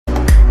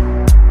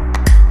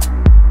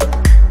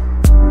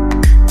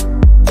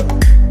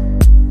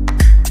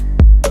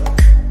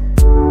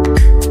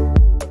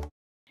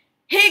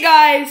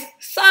guys,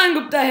 Saion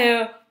Gupta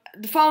here,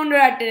 the founder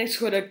at 10x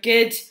Coder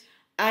Kids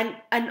and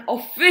an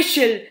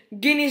official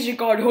Guinness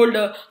record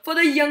holder for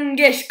the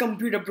youngest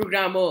computer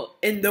programmer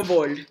in the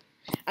world.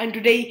 And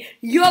today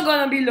you're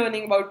gonna be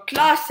learning about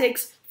Class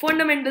 6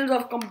 Fundamentals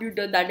of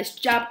Computer, that is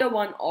Chapter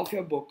 1 of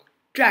your book,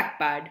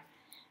 Trackpad.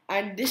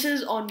 And this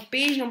is on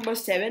page number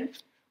 7.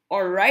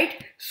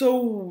 Alright, so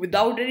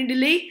without any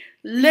delay,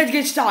 let's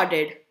get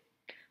started.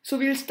 So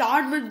we'll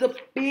start with the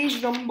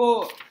page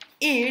number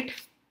 8.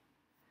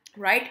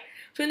 Right,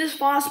 so in this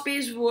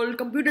fast-paced world,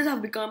 computers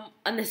have become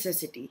a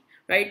necessity,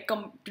 right?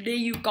 Today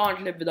you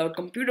can't live without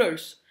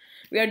computers.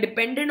 We are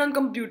dependent on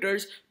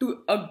computers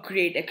to a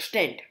great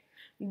extent.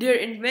 Their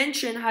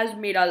invention has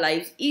made our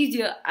lives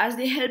easier as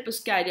they help us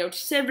carry out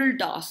several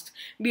tasks,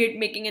 be it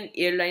making an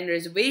airline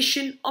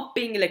reservation or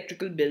paying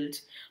electrical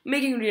bills,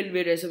 making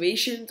railway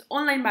reservations,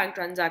 online bank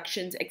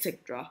transactions,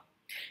 etc.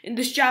 In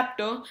this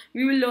chapter,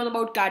 we will learn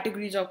about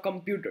categories of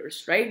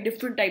computers, right?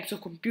 Different types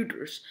of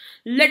computers.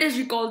 Let us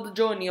recall the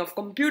journey of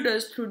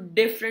computers through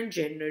different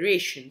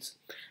generations.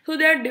 So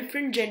there are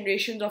different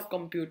generations of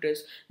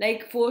computers.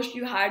 Like first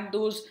you had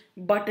those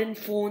button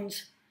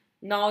phones.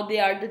 Now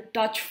they are the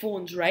touch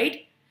phones,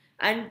 right?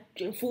 And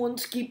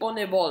phones keep on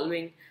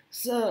evolving.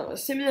 So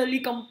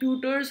similarly,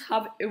 computers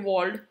have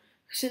evolved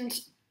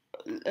since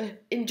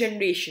in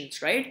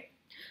generations, right?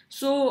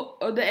 So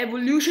the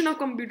evolution of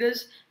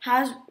computers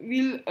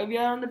we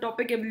are on the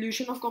topic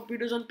evolution of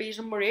computers on page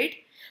number 8.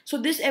 So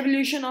this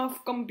evolution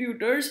of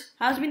computers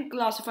has been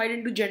classified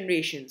into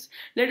generations.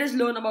 Let us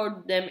learn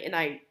about them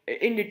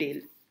in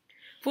detail.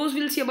 First,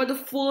 we'll see about the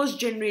first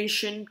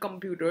generation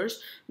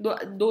computers.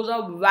 Those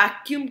are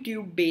vacuum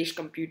tube based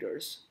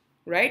computers,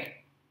 right?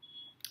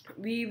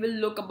 We will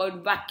look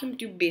about vacuum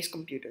tube based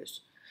computers.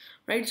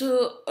 Right,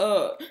 so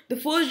the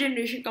first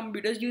generation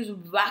computers use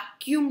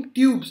vacuum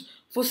tubes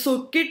for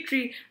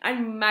circuitry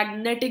and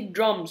magnetic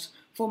drums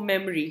for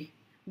memory.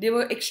 They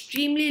were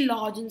extremely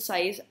large in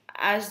size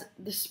as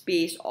the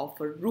space of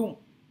a room.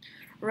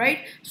 Right,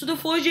 so the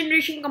first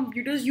generation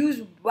computers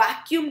use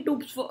vacuum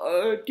tubes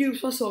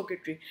for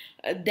circuitry.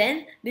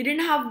 Then they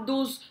didn't have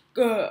those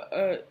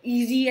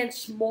easy and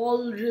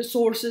small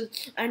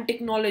resources and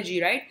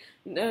technology, right?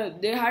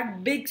 They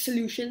had big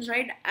solutions,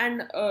 right?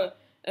 And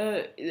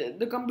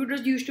the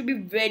computers used to be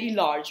very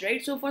large,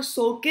 right? So for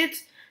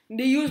circuits,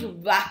 they use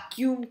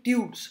vacuum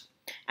tubes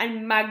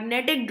and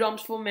magnetic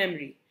drums for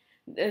memory.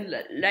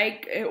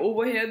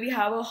 Over here, we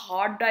have a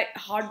hard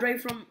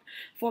drive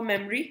for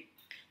memory.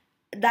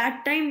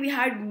 That time we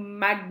had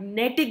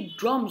magnetic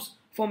drums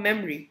for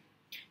memory.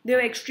 They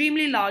were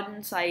extremely large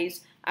in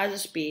size as a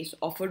space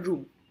of a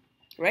room,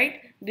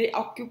 right? They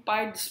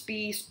occupied the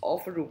space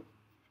of a room.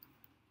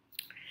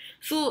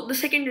 So the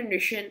second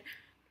generation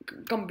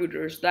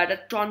computers, that are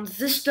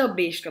transistor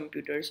based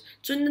computers.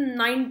 So in the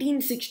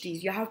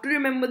 1960s, you have to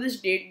remember this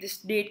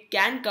date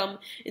can come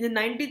in the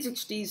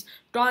 1960s.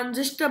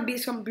 Transistor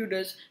based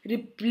computers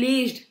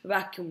replaced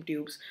vacuum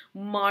tubes,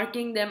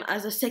 marking them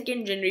as the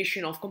second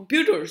generation of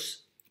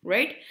computers,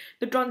 right?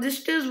 The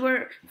transistors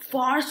were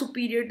far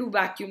superior to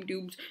vacuum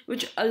tubes,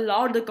 which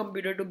allowed the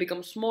computer to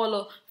become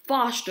smaller,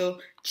 faster,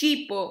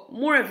 cheaper,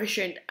 more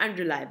efficient and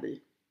reliable,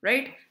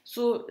 right?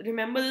 So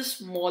remember this,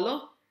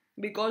 smaller,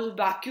 because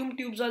vacuum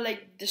tubes are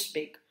like this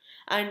big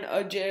and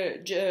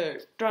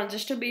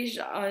transistor based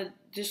are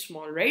this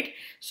small, right?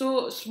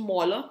 So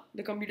smaller,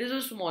 the computers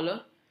are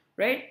smaller,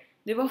 right?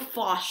 They were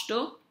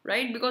faster,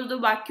 right? Because the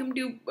vacuum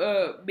tube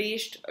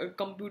based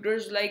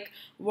computers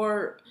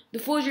were the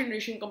first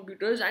generation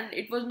computers and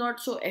it was not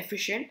so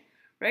efficient,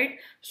 right?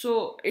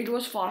 So it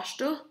was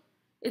faster.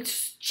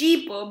 It's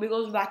cheaper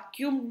because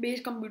vacuum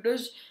based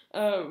computers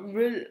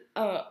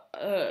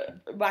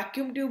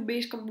vacuum tube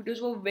based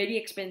computers were very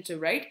expensive,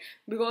 right?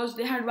 Because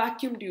they had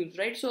vacuum tubes,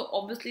 right? So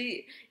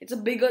obviously it's a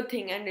bigger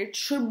thing and it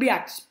should be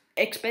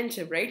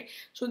expensive, right?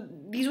 So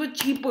these were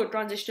cheaper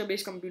transistor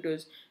based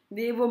computers.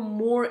 They were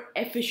more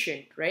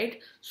efficient, right?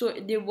 So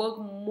they work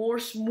more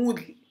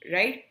smoothly,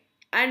 right?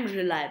 And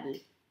reliable,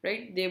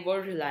 right? They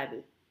were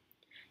reliable.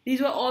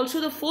 These were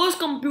also the first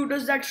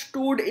computers that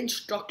stored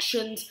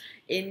instructions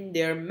in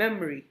their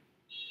memory.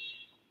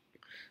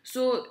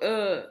 So,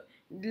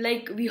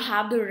 we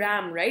have the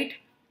RAM, right?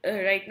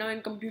 Right now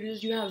in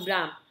computers you have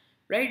RAM,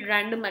 right?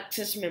 Random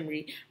access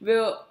memory,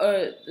 where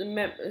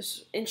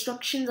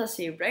instructions are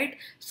saved, right?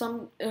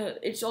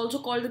 It's also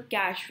called the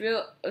cache,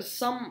 where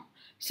some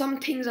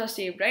things are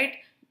saved, right?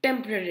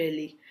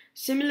 Temporarily.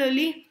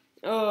 Similarly,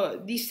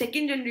 the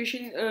second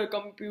generation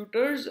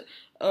computers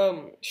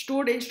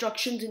stored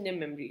instructions in their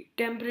memory,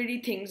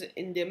 temporary things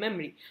in their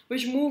memory,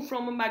 which moved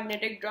from a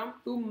magnetic drum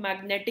to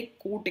magnetic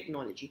core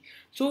technology.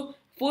 So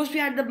first we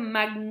had the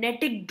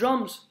magnetic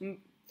drums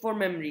for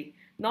memory.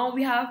 Now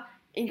we have,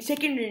 in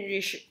second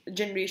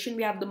generation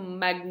we have the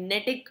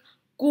magnetic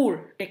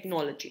core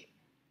technology.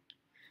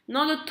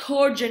 Now the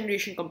third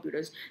generation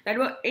computers, that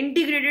were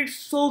integrated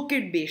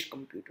circuit based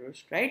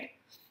computers, right?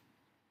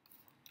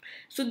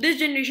 So this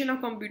generation of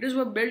computers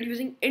were built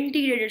using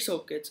integrated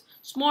circuits.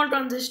 Small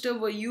transistors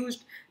were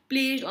used,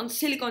 placed on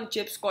silicon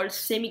chips called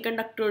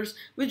semiconductors,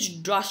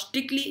 which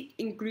drastically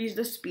increase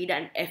the speed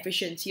and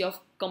efficiency of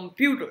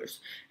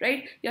computers,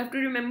 right? You have to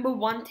remember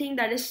one thing,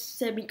 that is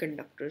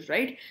semiconductors,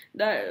 right?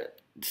 The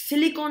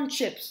silicon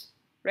chips,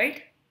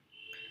 right?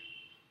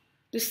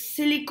 The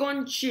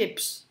silicon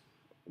chips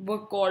were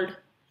called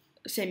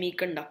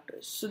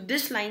semiconductors. So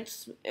this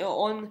lines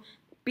on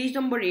page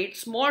number 8,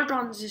 small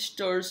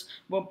transistors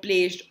were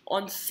placed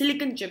on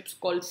silicon chips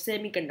called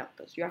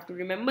semiconductors. You have to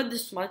remember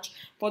this much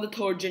for the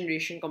third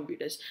generation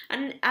computers.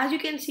 And as you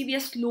can see, we are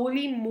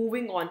slowly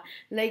moving on.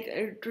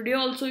 Like today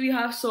also we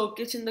have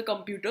circuits in the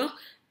computer.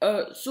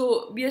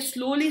 So we are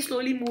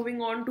slowly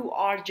moving on to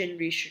our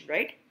generation,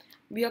 right?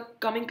 We are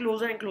coming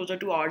closer and closer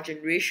to our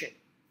generation.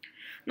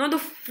 Now the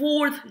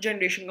fourth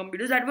generation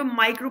computers, that were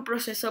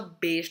microprocessor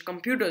based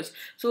computers.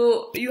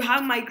 So you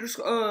have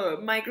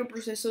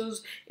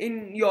microprocessors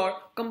in your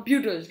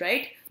computers,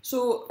 right?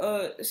 So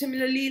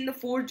similarly in the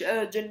fourth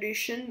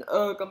generation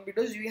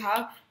computers, we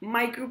have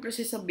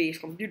microprocessor based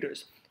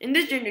computers. In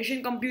this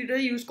generation, computer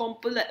use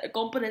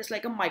components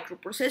like a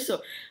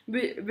microprocessor,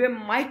 where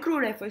micro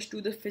refers to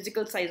the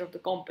physical size of the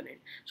component.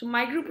 So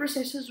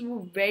microprocessors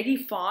were very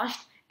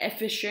fast,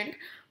 efficient,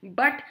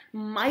 but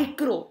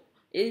micro,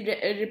 it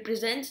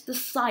represents the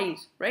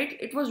size, right?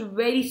 It was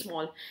very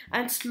small,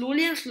 and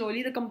slowly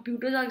the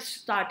computers are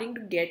starting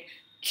to get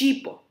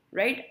cheaper,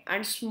 right,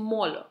 and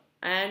smaller,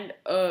 and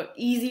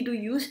easy to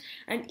use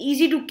and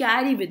easy to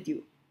carry with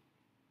you.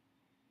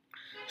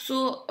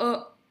 So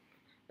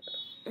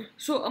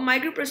so a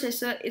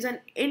microprocessor is an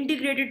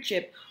integrated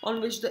chip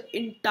on which the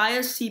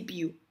entire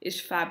CPU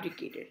is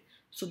fabricated.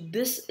 So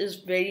this is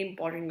very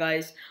important,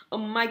 guys. A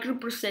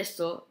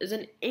microprocessor is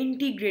an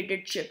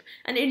integrated chip.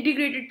 An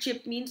integrated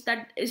chip means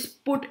that is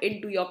put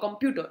into your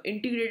computer.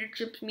 Integrated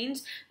chips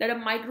means that a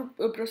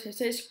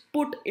microprocessor is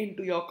put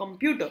into your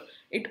computer.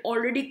 It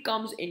already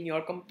comes in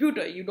your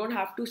computer. You don't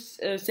have to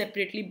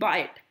separately buy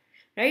it,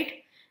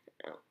 right?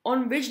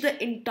 On which the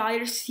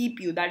entire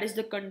CPU, that is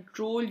the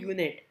control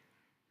unit,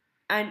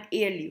 and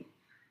ALU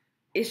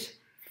is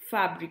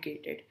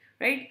fabricated,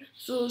 right?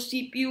 So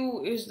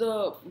CPU is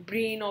the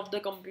brain of the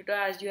computer,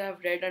 as you have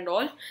read and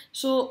all.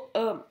 So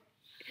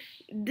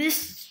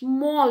this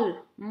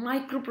small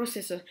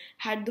microprocessor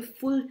had the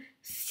full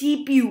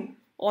CPU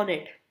on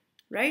it,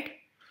 right?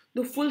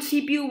 The full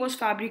CPU was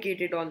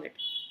fabricated on it,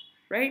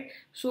 right?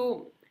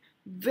 So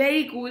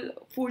very cool.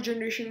 Fourth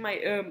generation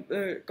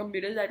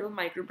computers, that were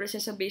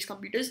microprocessor based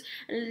computers.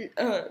 And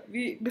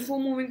we before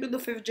moving to the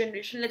fifth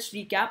generation, let's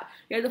recap.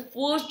 We had the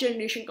first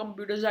generation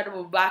computers, that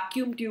were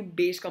vacuum tube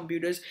based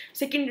computers.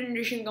 Second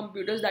generation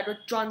computers, that were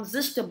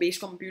transistor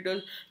based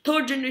computers.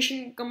 Third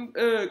generation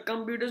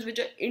computers, which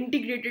are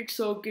integrated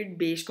circuit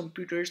based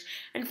computers.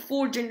 And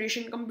fourth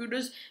generation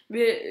computers,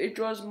 where it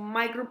was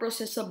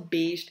microprocessor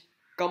based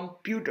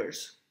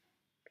computers.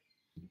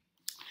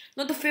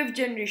 Now the fifth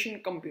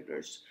generation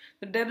computers.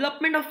 The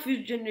development of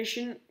fifth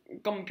generation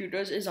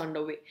computers is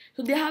underway.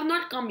 So they have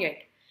not come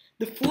yet.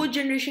 The fourth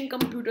generation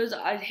computers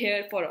are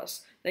here for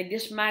us. Like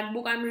this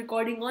MacBook I'm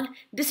recording on,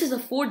 this is a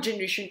fourth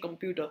generation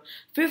computer.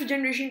 Fifth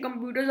generation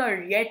computers are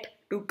yet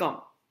to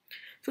come.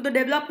 So the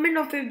development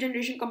of fifth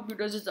generation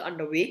computers is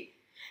underway.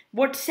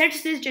 What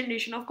sets this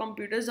generation of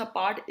computers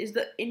apart is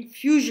the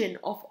infusion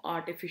of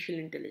artificial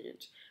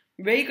intelligence.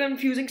 Very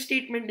confusing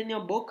statement in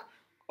your book,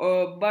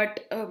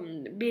 but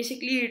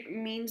basically it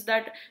means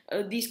that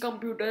these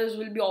computers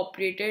will be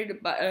operated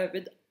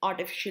with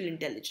artificial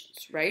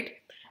intelligence, right?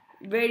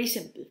 Very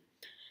simple.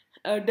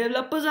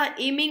 Developers are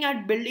aiming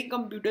at building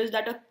computers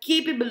that are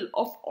capable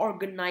of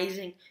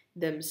organizing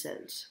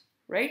themselves,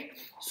 right?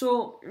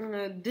 So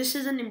this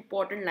is an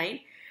important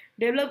line.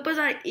 Developers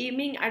are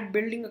aiming at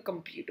building a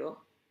computer,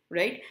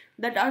 right,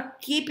 that are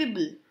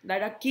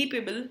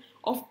capable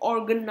of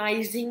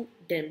organizing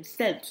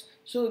themselves.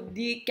 So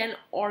they can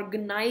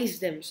organize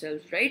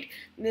themselves, right?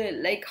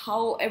 Like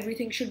how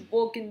everything should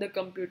work in the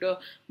computer,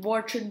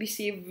 what should be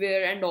saved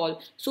where and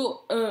all.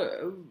 So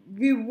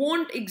we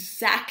won't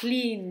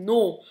exactly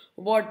know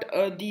what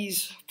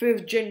these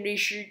fifth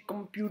generation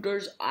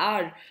computers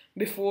are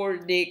before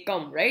they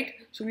come, right?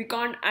 So we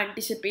can't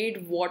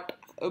anticipate what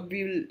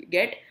we will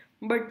get.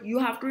 But you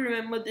have to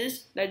remember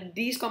this, that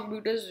these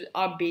computers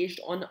are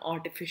based on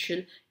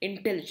artificial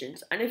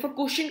intelligence. And if a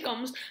question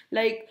comes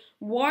like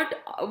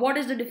what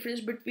is the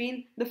difference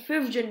between the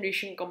fifth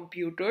generation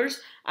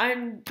computers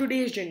and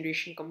today's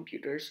generation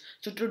computers?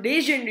 So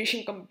today's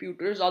generation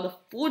computers are the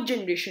fourth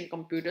generation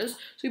computers.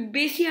 So you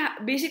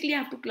basically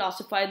have to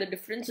classify the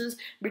differences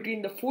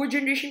between the fourth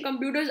generation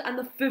computers and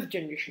the fifth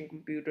generation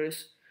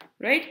computers,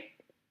 right?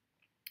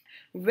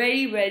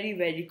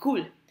 Very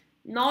cool.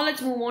 Now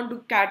let's move on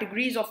to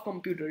categories of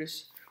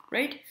computers,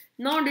 right?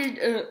 Nowadays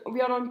we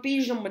are on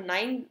page number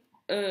 9,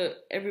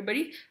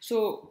 everybody.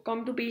 So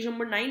come to page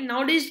number 9.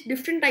 Nowadays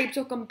different types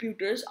of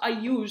computers are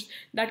used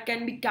that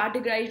can be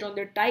categorized on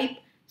their type,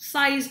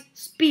 size,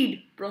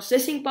 speed,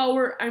 processing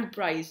power, and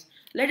price.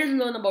 Let us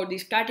learn about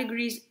these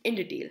categories in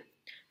detail.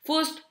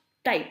 First,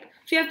 type.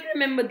 So you have to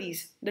remember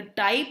these: the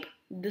type,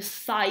 the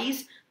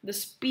size, the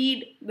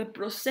speed, the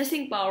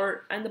processing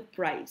power, and the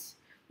price.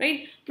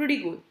 Right? Pretty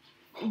good.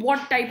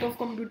 What type of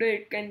computer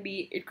it can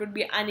be? It could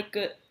be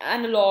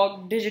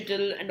analog,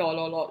 digital, and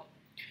all.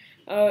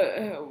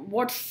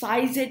 What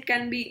size it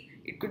can be?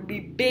 It could be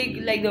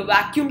big, like the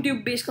vacuum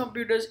tube based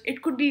computers.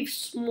 It could be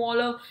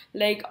smaller,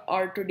 like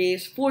our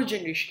today's fourth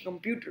generation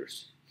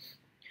computers.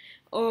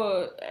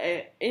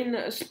 In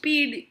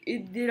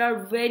speed, there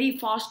are very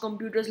fast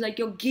computers like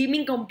your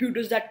gaming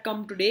computers that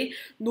come today.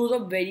 Those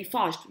are very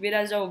fast,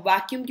 whereas our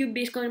vacuum tube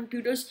based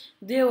computers,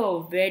 they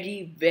were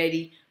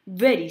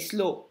very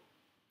slow.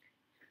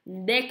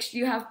 Next,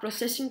 you have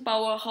processing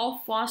power,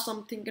 how fast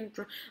something can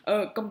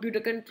computer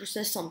can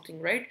process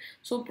something, right?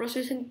 So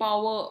processing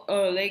power,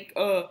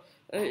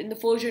 in the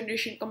fourth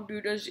generation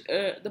computers,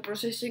 the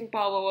processing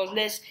power was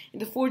less. In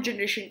the fourth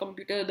generation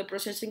computer, the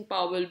processing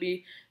power will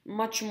be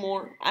much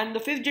more. And the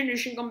fifth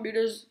generation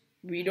computers,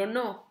 we don't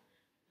know.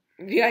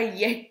 We are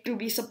yet to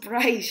be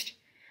surprised.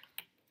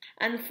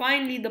 And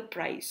finally, the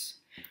price.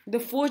 The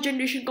fourth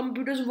generation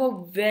computers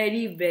were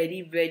very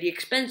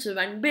expensive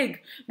and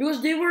big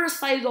because they were the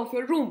size of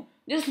your room.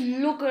 Just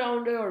look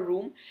around your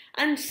room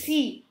and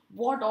see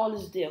what all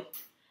is there.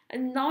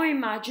 And now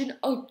imagine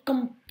a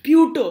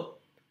computer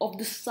of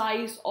the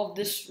size of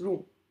this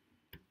room.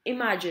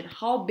 Imagine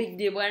how big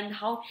they were and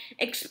how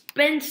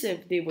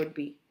expensive they would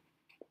be.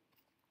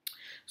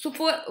 So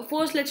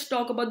first, let's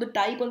talk about the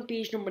type on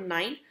page number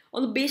 9.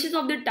 On the basis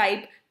of their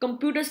type,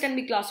 computers can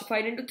be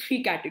classified into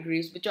 3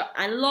 categories, which are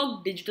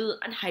analog, digital,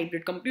 and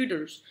hybrid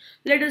computers.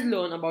 Let us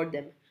learn about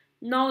them.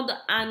 Now, the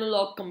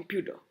analog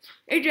computer.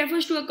 It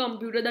refers to a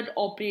computer that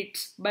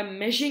operates by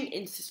measuring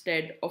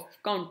instead of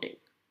counting.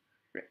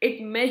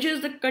 It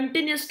measures the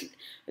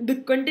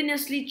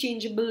continuously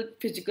changeable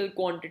physical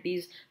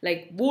quantities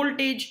like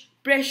voltage,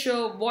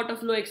 pressure, water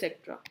flow,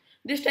 etc.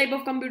 This type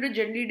of computer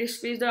generally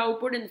displays the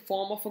output in the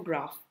form of a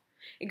graph.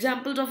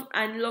 Examples of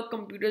analog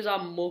computers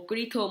are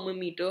mercury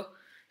thermometer,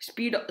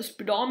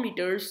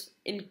 speedometers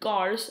in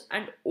cars,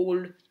 and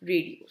old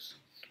radios.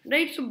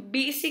 Right, so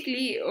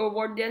basically,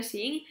 what they are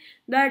saying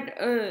that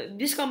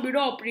this computer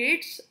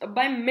operates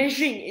by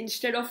measuring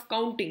instead of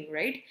counting.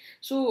 Right,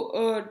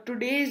 so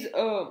today's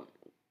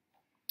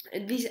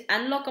these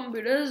analog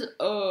computers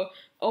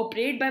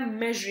operate by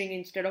measuring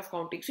instead of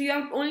counting. So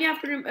you only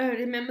have to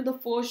remember the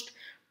first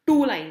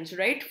two lines,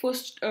 right?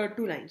 First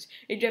two lines.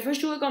 It refers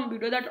to a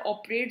computer that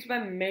operates by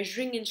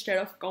measuring instead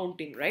of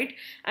counting, right?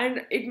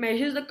 And it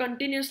measures the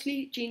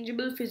continuously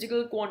changeable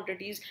physical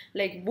quantities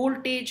like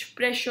voltage,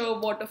 pressure,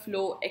 water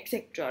flow,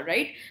 etc.,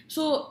 right?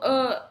 So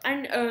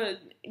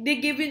they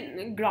give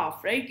in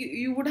graph, right?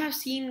 You would have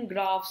seen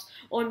graphs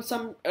on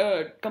some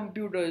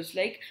computers,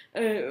 like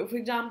for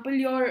example,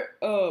 your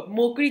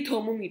mercury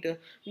thermometer.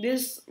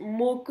 This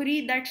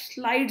mercury that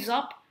slides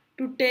up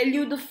to tell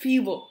you the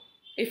fever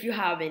if you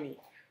have any,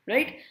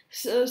 right?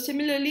 So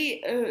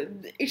similarly,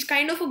 it's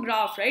kind of a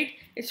graph, right?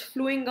 It's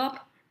flowing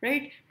up,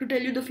 right, to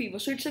tell you the fever.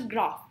 So it's a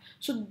graph.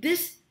 So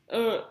this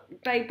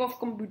type of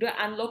computer,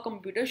 analog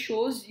computer,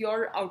 shows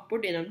your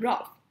output in a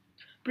graph.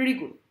 Pretty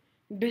good.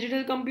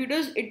 Digital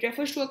computers, it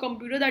refers to a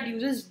computer that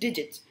uses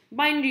digits,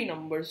 binary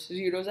numbers,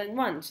 zeros and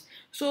ones.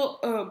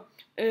 So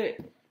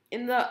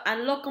in the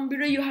analog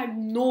computer, you had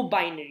no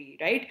binary,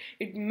 right?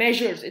 It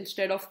measures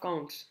instead of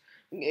counts.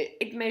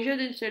 It measures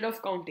instead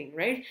of counting,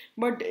 right?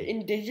 But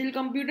in digital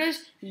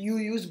computers, you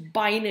use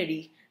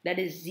binary, that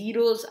is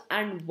zeros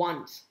and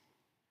ones,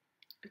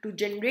 to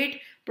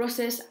generate,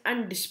 process,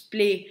 and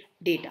display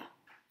data,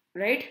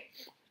 right?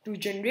 To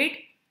generate,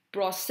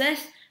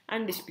 process,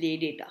 and display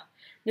data.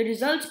 The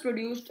results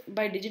produced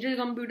by digital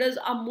computers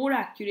are more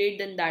accurate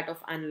than that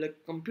of analog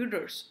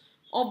computers,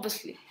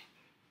 obviously.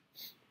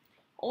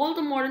 All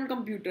the modern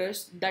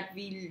computers that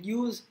we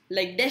use,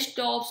 like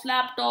desktops,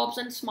 laptops,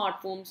 and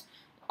smartphones,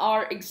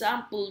 are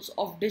examples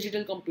of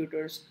digital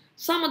computers.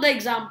 Some other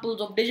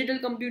examples of digital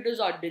computers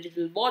are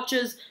digital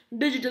watches,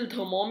 digital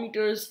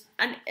thermometers,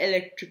 and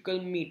electrical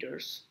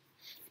meters,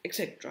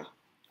 etc.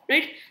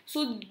 Right?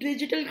 So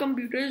digital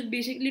computers,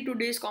 basically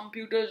today's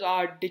computers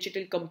are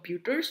digital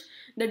computers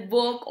that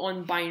work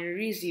on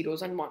binary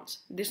zeros and ones.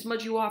 This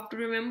much you have to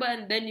remember,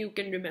 and then you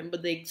can remember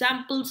the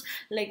examples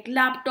like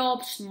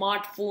laptops,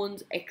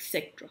 smartphones,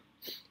 etc.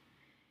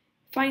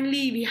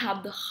 Finally, we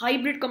have the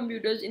hybrid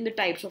computers in the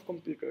types of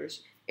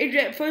computers. It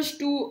refers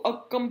to a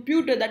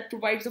computer that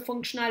provides the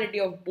functionality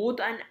of both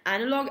an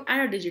analog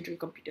and a digital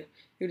computer.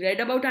 You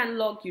read about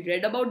analog, you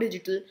read about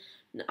digital.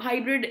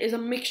 Hybrid is a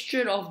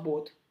mixture of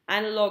both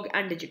analog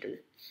and digital.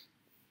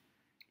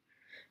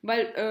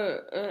 While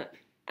a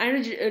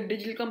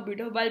digital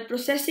computer, while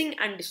processing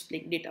and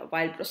displaying data.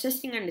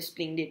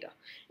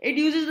 It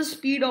uses the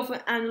speed of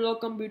an analog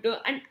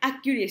computer and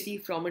accuracy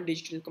from a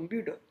digital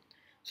computer.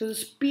 So the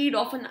speed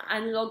of an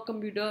analog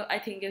computer, I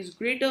think, is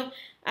greater,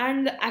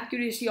 and the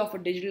accuracy of a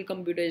digital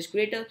computer is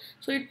greater.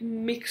 So it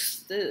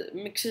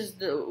mixes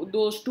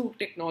those two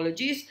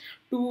technologies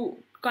to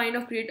kind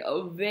of create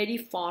a very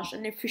fast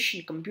and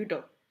efficient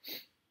computer.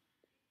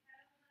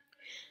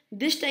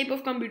 This type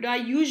of computer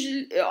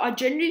are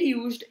generally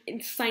used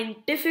in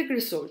scientific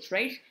research,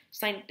 right?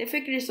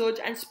 Scientific research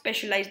and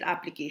specialized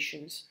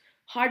applications.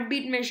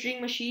 Heartbeat measuring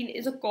machine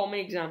is a common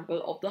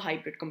example of the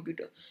hybrid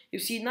computer. You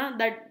see now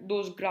that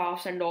those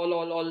graphs and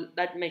all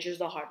that measures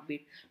the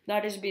heartbeat.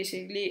 That is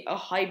basically a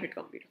hybrid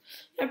computer.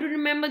 You have to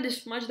remember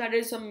this much, that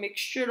is a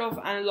mixture of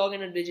analog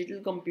and a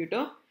digital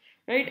computer,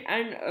 right?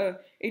 And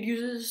it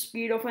uses the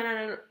speed of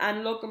an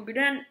analog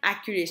computer and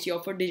accuracy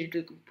of a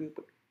digital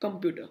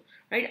computer,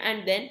 right?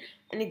 And then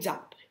an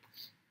example.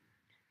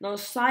 Now,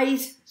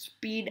 size,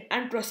 speed,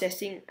 and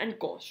processing and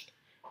cost,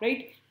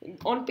 right?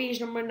 On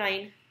page number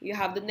 9, you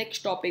have the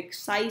next topic: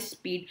 size,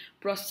 speed,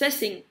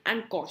 processing,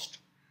 and cost.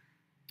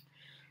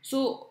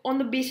 So, on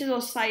the basis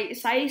of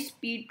size,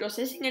 speed,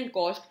 processing, and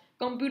cost,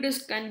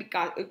 computers can be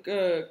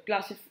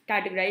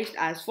categorized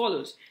as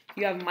follows.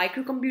 You have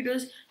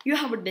microcomputers, you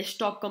have a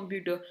desktop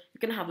computer, you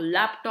can have a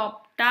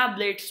laptop,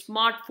 tablet,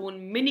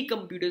 smartphone, mini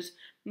computers,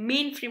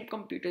 mainframe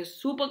computers,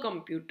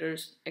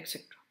 supercomputers,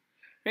 etc.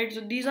 Right?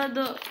 So these are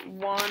the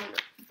 1,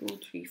 2,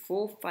 3,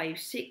 4, 5,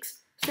 6,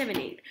 7,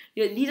 8.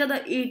 Yeah, these are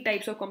the 8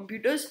 types of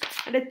computers,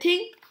 and I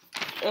think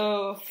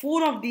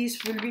 4 of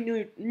these will be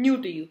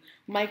new to you: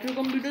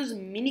 microcomputers,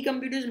 mini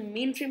computers,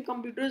 mainframe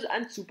computers,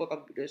 and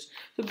supercomputers.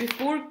 So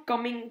before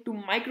coming to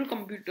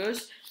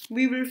microcomputers,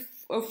 we will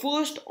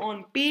first,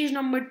 on page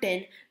number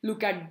 10,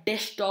 look at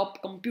desktop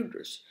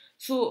computers.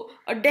 So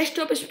a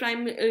desktop is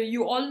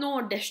you all know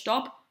a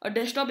desktop. A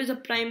desktop is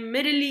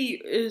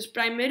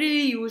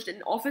primarily used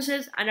in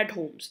offices and at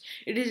homes.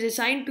 It is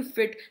designed to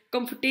fit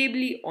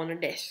comfortably on a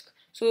desk.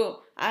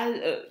 So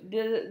as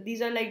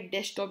these are like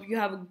desktop. You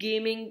have a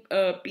gaming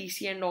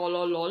PC and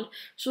all.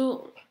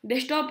 So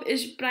desktop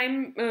is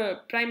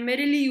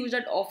primarily used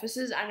at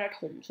offices and at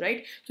homes,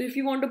 right? So if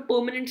you want a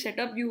permanent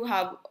setup, you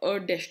have a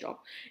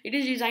desktop. It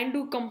is designed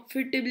to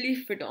comfortably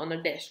fit on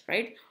a desk,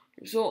 right?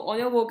 So on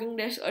your working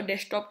desk, a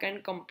desktop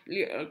can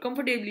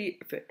comfortably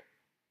fit.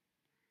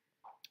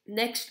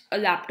 Next, a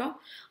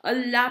laptop. A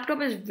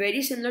laptop is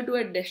very similar to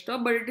a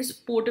desktop, but it is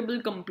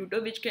portable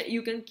computer which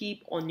you can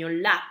keep on your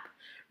lap.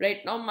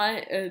 Right now,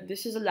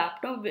 this is a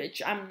laptop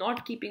which I'm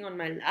not keeping on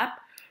my lap,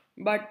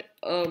 but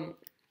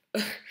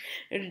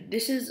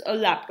this is a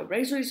laptop,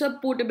 right? So it's a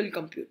portable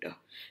computer.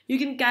 You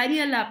can carry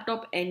a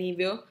laptop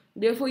anywhere.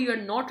 Therefore, you are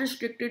not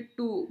restricted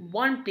to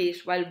one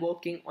place while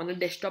working on a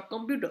desktop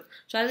computer.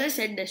 So as I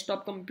said,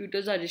 desktop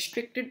computers are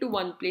restricted to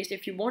one place.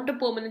 If you want a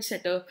permanent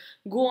setup,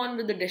 go on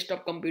with the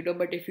desktop computer.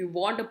 But if you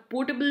want a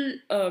portable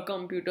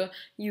computer,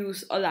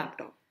 use a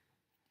laptop.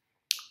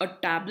 A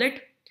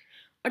tablet.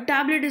 A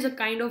tablet is a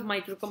kind of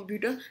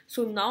microcomputer.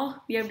 So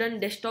now we have done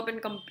desktop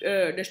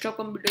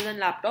computers and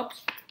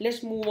laptops.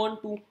 Let's move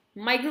on to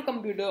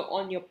microcomputer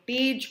on your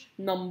page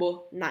number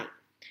 9.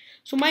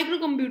 So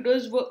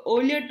microcomputers were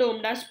earlier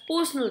termed as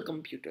personal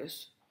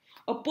computers.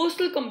 A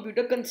personal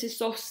computer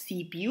consists of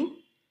CPU,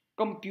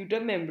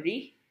 computer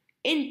memory,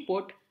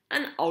 input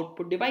and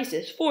output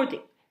devices. 4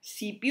 things: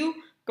 CPU,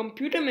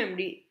 computer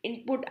memory,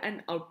 input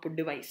and output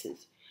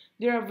devices.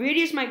 There are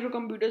various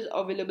microcomputers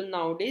available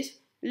nowadays.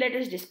 Let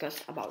us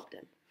discuss about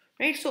them.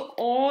 Right? So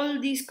all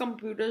these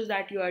computers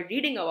that you are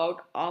reading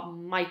about are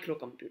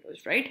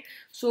microcomputers, right?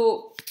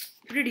 So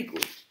pretty cool.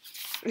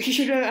 We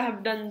should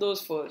have done those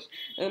first,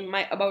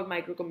 about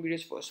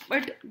microcomputers first,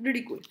 but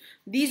pretty cool.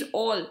 These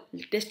all,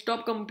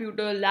 desktop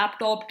computer,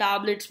 laptop,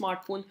 tablet,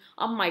 smartphone,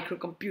 are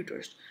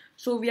microcomputers.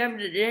 So we have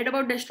read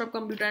about desktop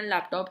computer and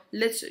laptop.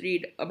 Let's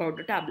read about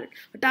the tablet.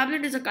 A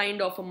tablet is a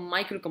kind of a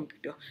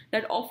microcomputer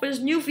that offers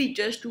new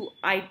features to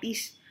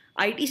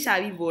IT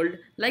savvy world,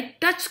 like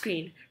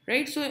touchscreen,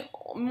 right? So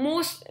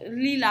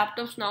mostly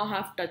laptops now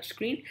have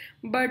touchscreen,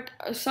 but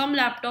some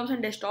laptops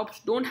and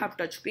desktops don't have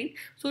touchscreen.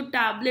 So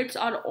tablets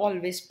are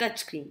always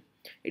touchscreen.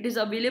 It is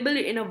available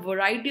in a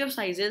variety of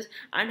sizes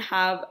and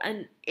have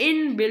an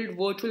inbuilt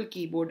virtual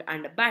keyboard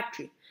and a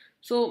battery.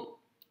 So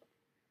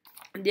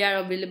they are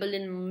available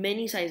in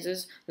many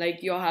sizes.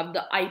 Like you have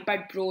the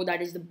iPad Pro,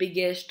 that is the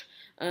biggest.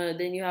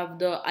 Then you have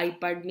the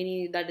iPad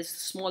Mini, that is the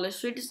smallest.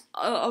 So it is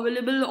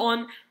available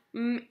on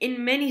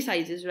in many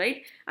sizes,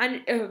 right?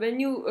 And when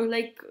you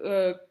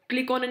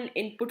click on an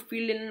input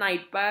field in an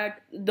iPad,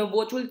 the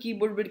virtual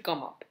keyboard will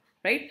come up,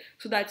 right?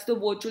 So that's the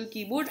virtual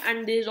keyboard,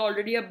 and there's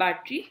already a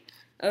battery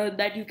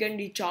that you can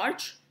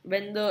recharge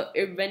when the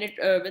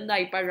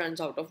iPad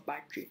runs out of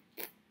battery.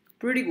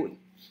 Pretty good.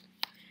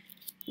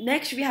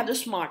 Next, we have the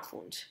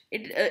smartphones.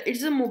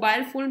 It's a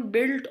mobile phone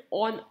built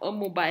on a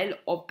mobile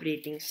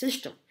operating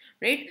system,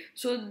 right?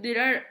 So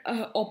there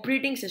are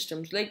operating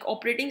systems. Like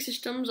operating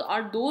systems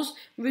are those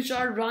which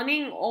are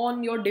running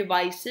on your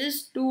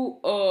devices to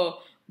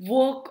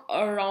work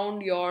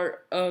around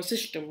your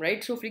system,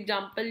 right? So for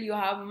example, you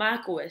have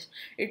Mac OS.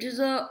 It is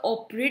a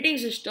operating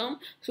system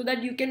so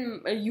that you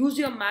can use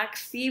your Mac,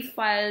 save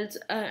files,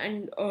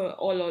 and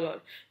all.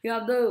 You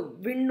have the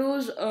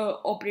Windows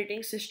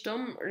operating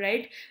system,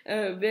 right?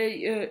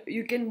 Where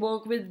you can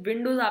work with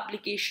Windows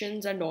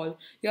applications and all.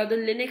 You have the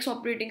Linux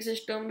operating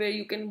system where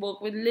you can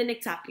work with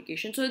Linux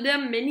applications. So there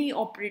are many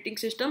operating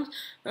systems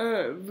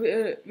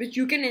which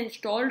you can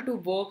install to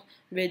work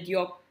with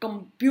your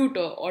computer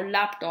or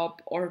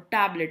laptop or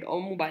tablet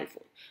or mobile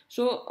phone.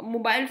 So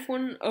mobile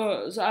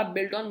phones are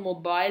built on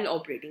mobile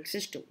operating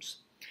systems.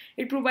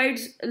 It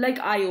provides like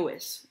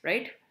iOS,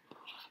 right?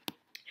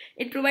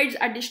 It provides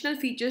additional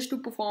features to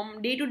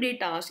perform day-to-day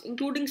tasks,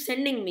 including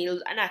sending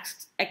mails and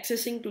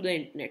accessing to the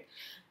internet.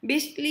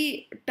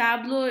 Basically,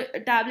 tablets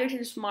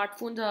and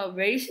smartphones are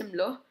very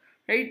similar,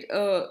 right?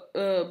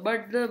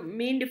 But the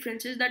main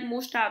difference is that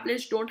most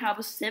tablets don't have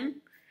a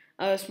SIM.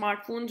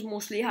 Smartphones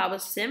mostly have a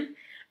SIM,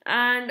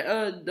 and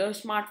the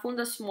smartphones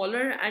are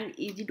smaller and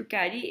easy to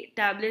carry.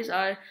 Tablets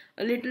are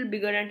a little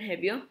bigger and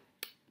heavier,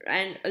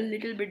 and a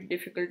little bit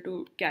difficult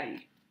to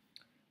carry.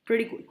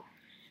 Pretty cool.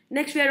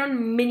 Next, we are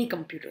on mini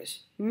computers.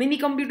 Mini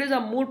computers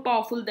are more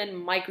powerful than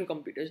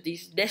microcomputers.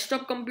 These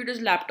desktop computers,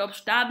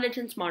 laptops, tablets,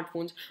 and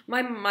smartphones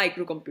are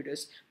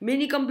microcomputers.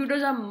 Mini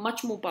computers are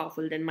much more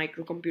powerful than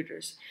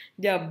microcomputers.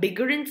 They are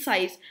bigger in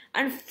size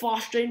and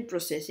faster in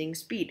processing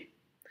speed.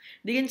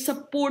 They can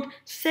support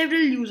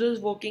several users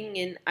working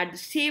in at the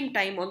same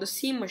time on the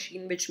same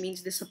machine, which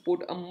means they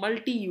support a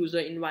multi-user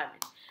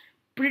environment.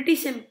 Pretty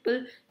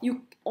simple.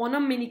 You on a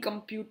mini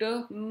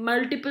computer,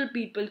 multiple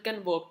people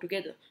can work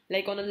together.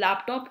 Like on a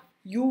laptop,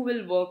 you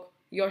will work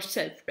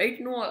yourself,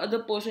 right? No other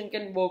person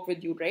can work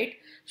with you, right?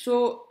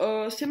 So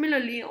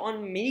similarly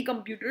on mini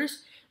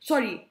computers,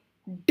 sorry,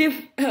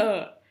 diff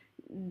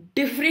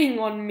differing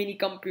on mini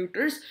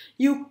computers,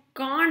 you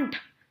can't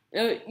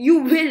you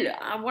will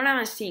what am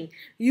I saying,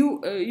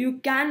 you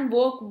can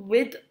work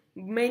with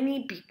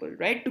many people,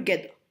 right,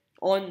 together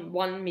on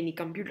one mini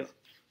computer.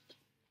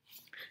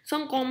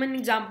 Some common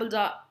examples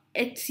are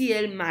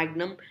HCL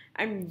Magnum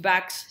and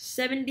VAX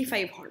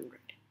 7500.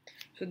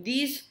 So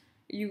these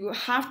you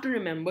have to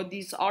remember,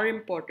 these are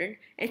important.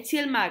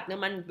 HCL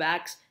Magnum and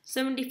VAX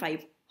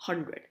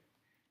 7500.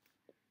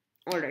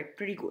 Alright,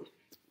 pretty cool.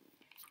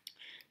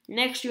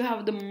 Next, you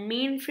have the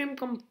mainframe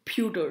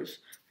computers,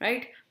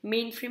 right?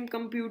 Mainframe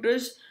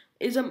computers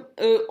is a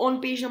on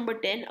page number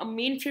 10. A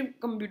mainframe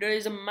computer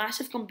is a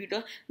massive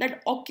computer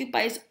that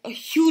occupies a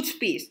huge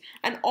space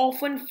and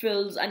often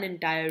fills an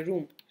entire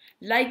room.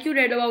 Like you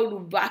read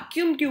about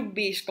vacuum tube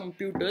based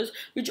computers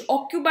which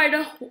occupied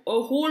a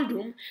whole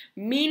room,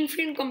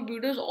 mainframe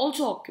computers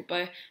also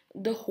occupy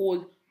the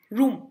whole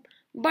room.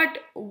 But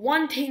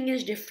one thing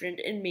is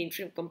different in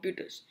mainframe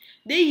computers.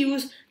 They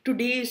use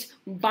today's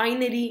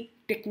binary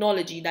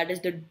technology, that is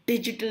the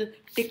digital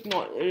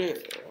technology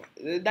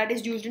that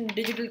is used in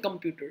digital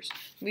computers,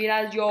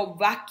 whereas your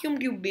vacuum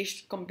tube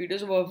based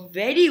computers were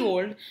very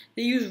old.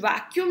 They use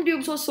vacuum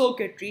tubes for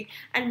circuitry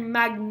and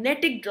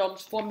magnetic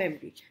drums for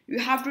memory. You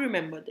have to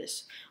remember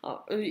this.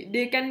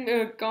 There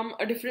can come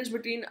a difference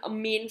between a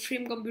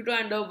mainframe computer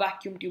and a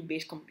vacuum tube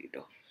based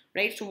computer,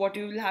 right? So what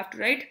you will have to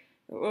write,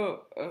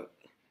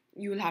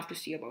 you will have to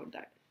see about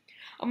that.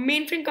 A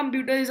mainframe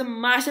computer is a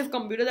massive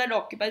computer that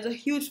occupies a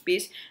huge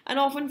space and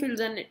often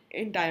fills an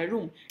entire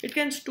room. It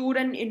can store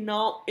an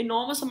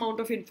enormous amount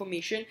of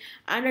information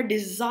and are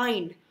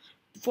designed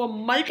for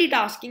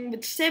multitasking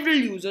with several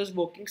users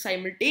working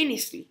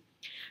simultaneously.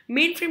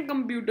 Mainframe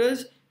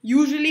computers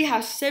usually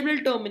have several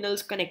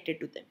terminals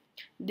connected to them.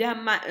 They are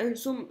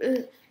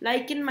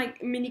like in my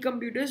mini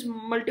computers,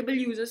 multiple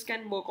users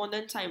can work on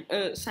them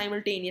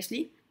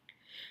simultaneously.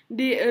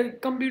 The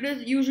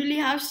computers usually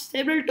have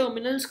several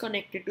terminals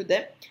connected to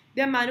them.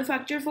 They are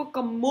manufactured for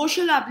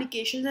commercial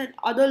applications and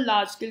other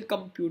large-scale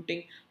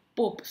computing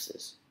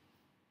purposes.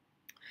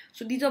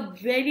 So these are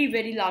very,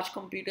 very large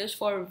computers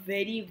for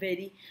very,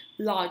 very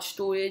large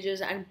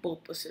storages and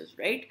purposes,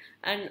 right?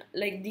 And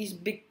like these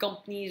big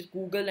companies,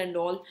 Google and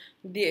all,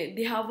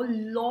 they have a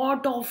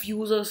lot of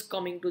users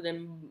coming to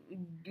them,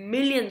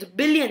 millions,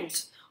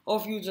 billions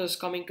of users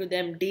coming to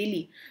them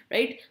daily,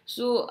 right?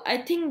 So I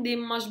think they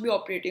must be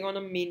operating on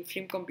a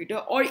mainframe computer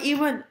or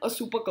even a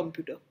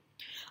supercomputer.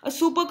 A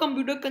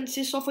supercomputer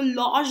consists of a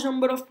large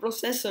number of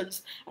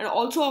processors and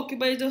also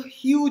occupies a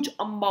huge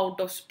amount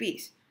of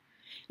space.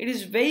 It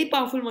is a very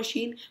powerful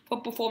machine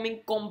for performing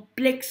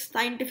complex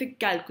scientific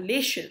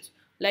calculations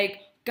like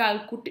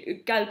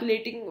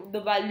calculating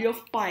the value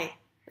of pi,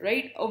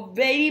 right? A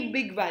very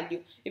big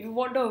value. If you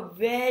want a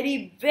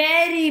very,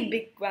 very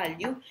big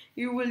value,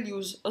 you will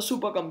use a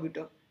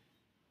supercomputer.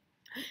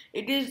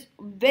 It is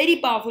a very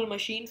powerful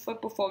machine for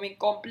performing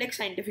complex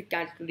scientific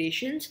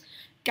calculations.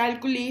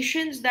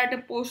 Calculations that a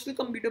personal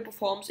computer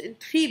performs in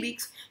 3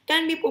 weeks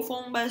can be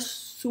performed by a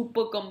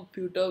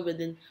supercomputer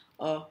within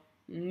a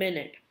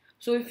minute.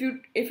 So if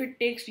it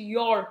takes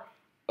your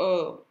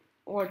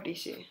what do you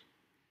say?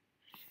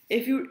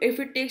 If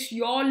it takes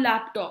your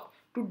laptop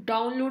to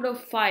download a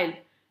file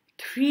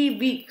 3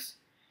 weeks,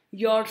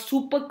 your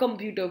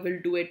supercomputer will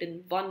do it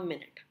in 1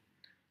 minute.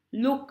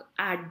 Look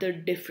at the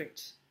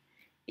difference.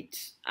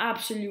 It's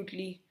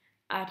absolutely,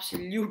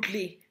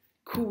 absolutely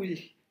cool.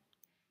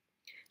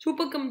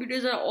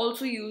 Supercomputers are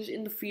also used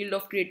in the field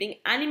of creating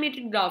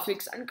animated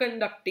graphics and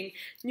conducting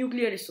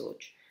nuclear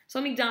research.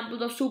 Some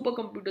examples of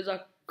supercomputers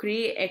are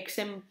Cray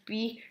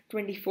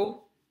XMP24,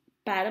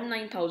 Param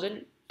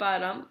 9000,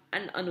 Param,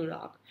 and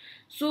Anurag.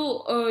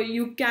 So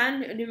you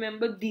can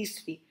remember these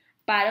three.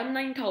 Param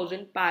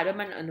 9000, Param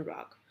and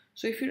Anurag.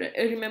 So if you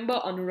remember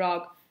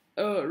Anurag,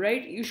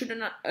 right, you should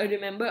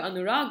remember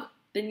Anurag.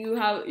 Then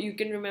you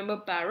can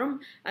remember Param,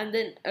 and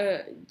then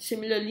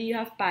similarly you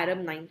have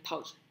Param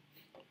 9000.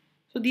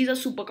 So these are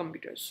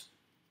supercomputers.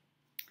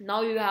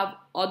 Now you have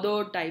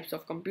other types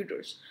of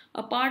computers.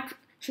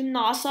 So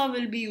NASA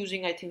will be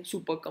using, I think,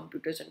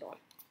 supercomputers and all.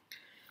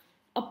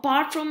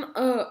 Apart from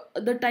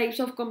the types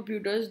of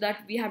computers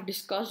that we have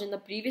discussed in the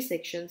previous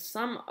section,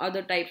 some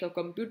other types of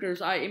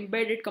computers are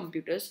embedded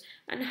computers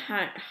and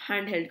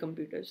handheld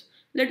computers.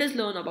 Let us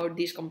learn about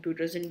these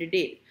computers in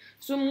detail.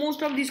 So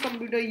most of these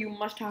computers you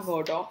must have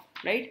heard of,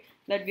 right?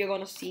 That we are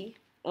gonna see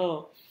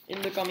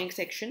in the coming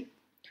section.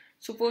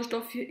 So first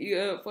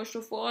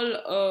of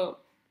all,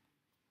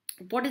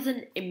 what is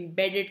an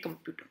embedded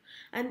computer?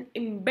 An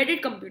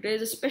embedded computer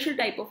is a special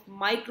type of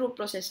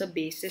microprocessor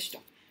based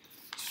system.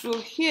 So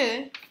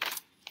here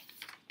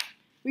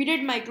we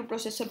did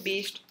microprocessor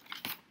based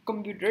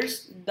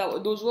computers.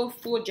 Those were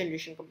 4th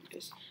generation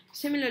computers.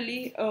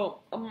 Similarly,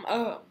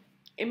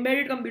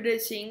 embedded computer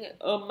is saying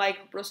a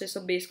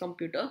microprocessor based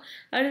computer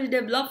that is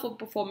developed for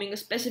performing a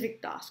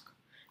specific task.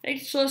 Right,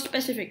 so a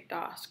specific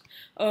task.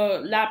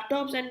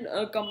 Laptops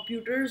and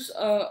computers,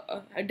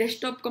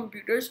 desktop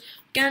computers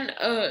can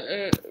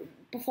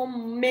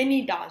perform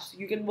many tasks.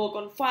 You can work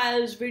on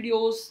files,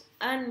 videos,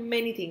 and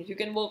many things. You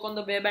can work on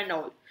the web and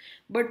all.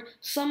 But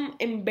some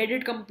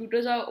embedded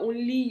computers are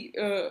only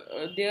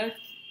there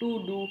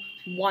to do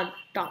one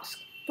task.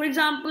 For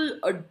example,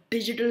 a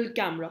digital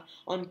camera.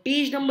 On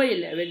page number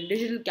 11,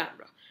 digital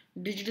camera.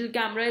 Digital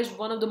camera is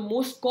one of the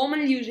most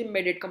commonly used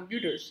embedded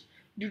computers.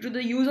 Due to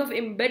the use of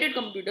embedded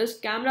computers,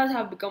 cameras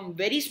have become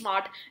very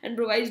smart and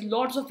provides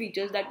lots of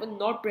features that were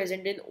not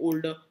present in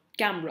older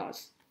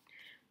cameras.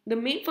 The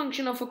main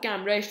function of a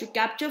camera is to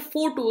capture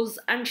photos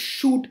and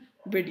shoot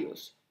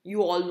videos.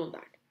 You all know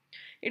that.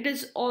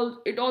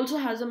 It also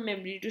has a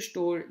memory to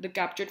store the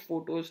captured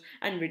photos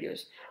and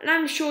videos. And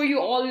I'm sure you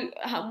all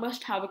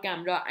must have a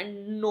camera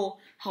and know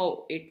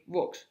how it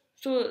works.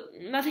 So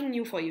nothing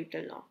new for you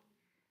till now.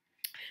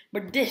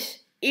 But this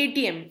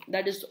ATM,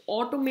 that is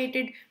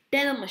automated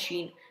teller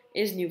machine,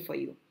 is new for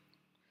you.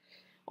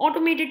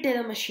 Automated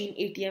teller machine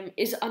ATM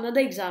is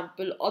another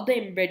example of the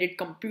embedded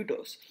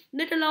computers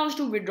that allows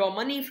to withdraw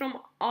money from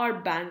our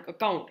bank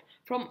account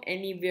from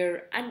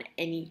anywhere and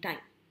anytime.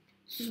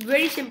 So it's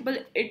very simple.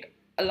 It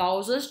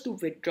allows us to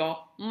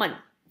withdraw money.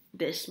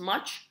 This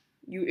much.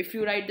 If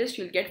you write this,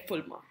 you'll get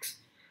full marks.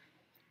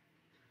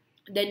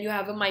 Then you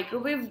have a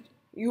microwave.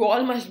 You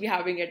all must be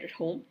having it at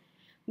home.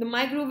 The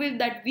microwave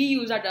that we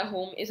use at our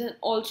home is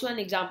also an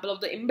example of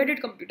the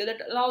embedded computer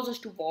that allows us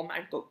to warm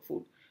and cook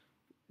food.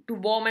 To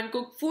warm and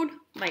cook food,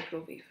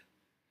 microwave.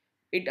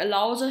 It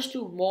allows us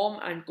to warm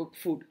and cook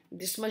food.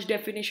 This much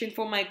definition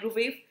for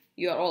microwave,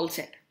 you are all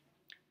set.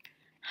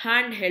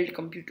 Handheld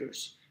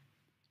computers.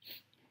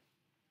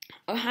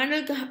 A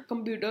handheld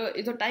computer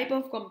is a type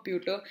of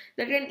computer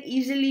that can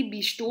easily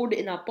be stored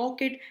in our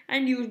pocket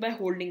and used by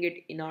holding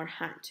it in our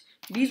hands.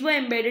 These were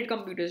embedded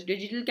computers.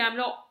 Digital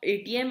camera,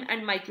 ATM,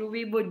 and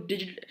microwave were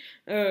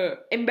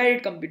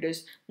embedded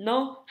computers.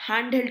 Now,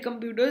 handheld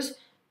computers,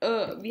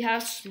 we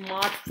have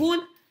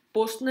smartphone,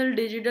 personal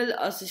digital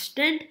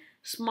assistant,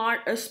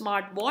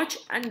 smartwatch,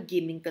 and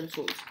gaming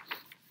consoles.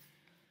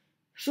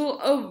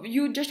 So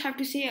you just have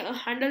to say a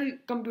handheld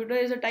computer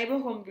is a type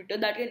of computer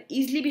that can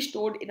easily be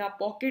stored in our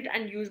pocket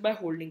and used by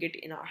holding it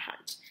in our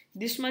hands.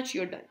 This much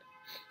you're done.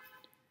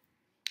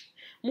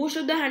 Most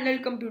of the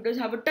handheld computers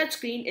have a touch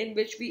screen in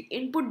which we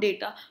input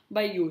data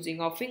by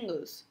using our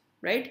fingers,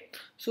 right?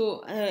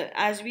 So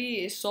as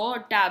we saw,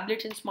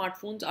 tablets and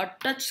smartphones are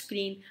touch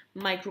screen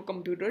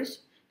microcomputers.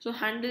 So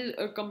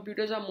handheld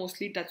computers are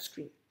mostly touch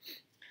screen,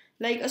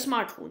 like a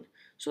smartphone.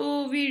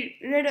 So we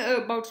read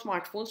about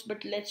smartphones,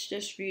 but let's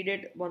just read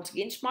it once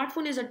again.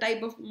 Smartphone is a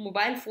type of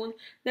mobile phone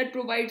that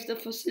provides the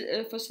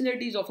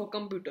facilities of a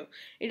computer.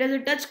 It has a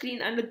touch screen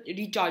and a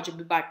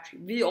rechargeable battery.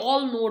 We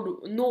all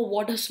know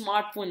what a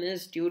smartphone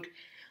is, dude.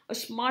 A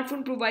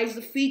smartphone provides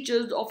the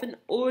features of an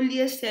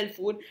earlier cell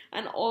phone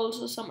and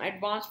also some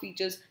advanced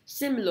features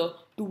similar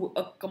to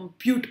a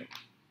computer.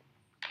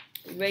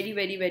 Very,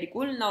 very, very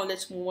cool. Now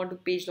let's move on to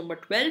page number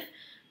 12.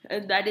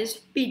 That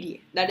is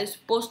PDA, that is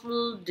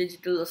Personal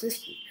Digital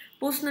Assistant.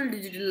 Personal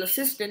Digital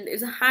Assistant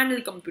is a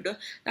handheld computer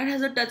that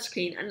has a touch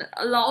screen and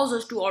allows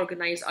us to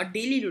organize our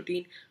daily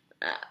routine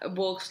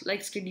works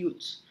like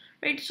schedules.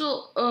 Right,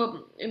 so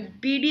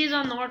PDAs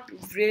are not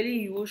really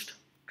used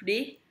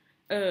today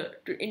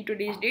in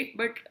today's date,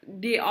 but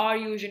they are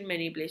used in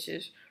many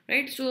places.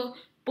 Right, so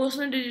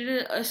Personal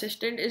Digital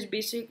Assistant is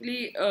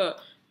basically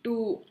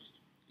to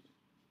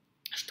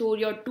store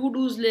your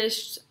to-dos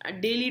lists,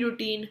 daily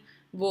routine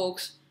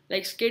works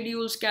like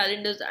schedules,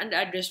 calendars, and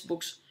address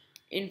books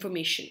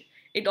information.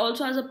 It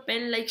also has a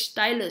pen-like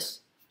stylus.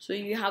 So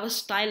you have a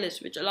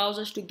stylus which allows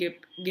us to give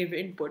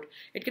input.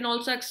 It can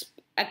also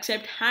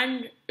accept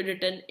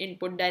handwritten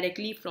input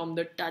directly from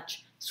the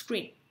touch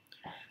screen.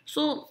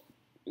 So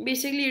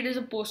basically it is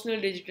a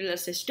personal digital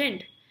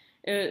assistant.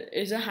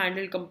 is a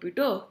handheld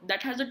computer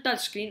that has a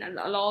touchscreen and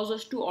allows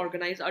us to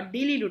organize our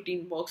daily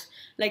routine works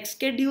like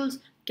schedules,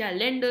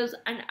 calendars,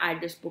 and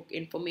address book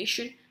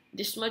information.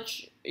 This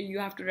much you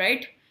have to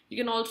write. You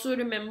can also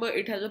remember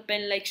it has a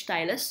pen like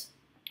stylus.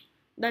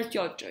 That's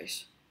your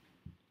choice.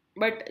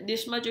 But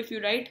this much if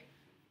you write,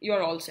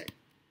 you're all set.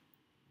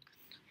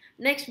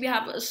 Next, we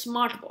have a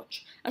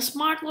smartwatch. A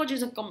smartwatch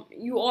is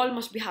you all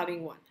must be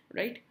having one,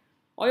 right?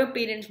 Or your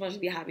parents must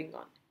be having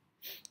one.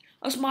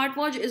 A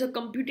smartwatch is a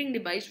computing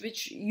device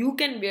which you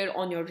can wear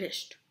on your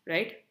wrist,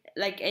 right?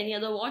 Like any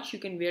other watch, you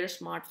can wear a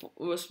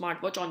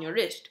smartwatch on your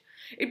wrist.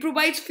 It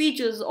provides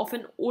features of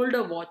an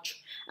older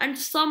watch and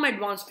some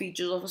advanced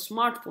features of a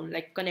smartphone,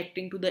 like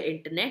connecting to the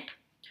internet,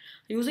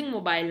 using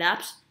mobile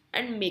apps,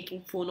 and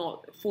making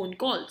phone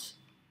calls,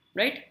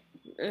 right?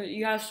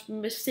 You have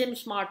SIM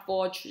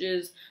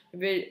smartwatches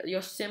where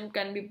your SIM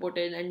can be put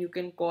in and you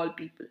can call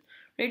people,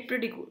 right?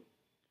 Pretty cool.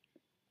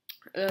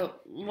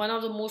 One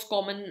of the most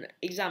common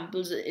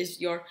examples is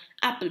your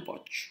Apple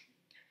Watch.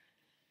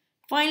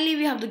 Finally,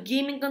 we have the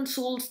gaming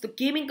consoles. The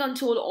gaming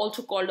console,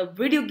 also called a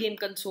video game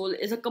console,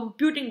 is a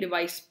computing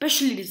device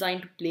specially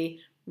designed to play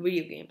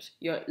video games.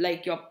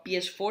 Like your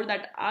PS4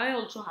 that I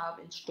also have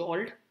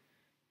installed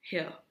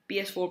here.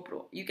 PS4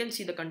 Pro. You can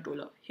see the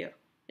controller here.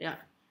 Yeah.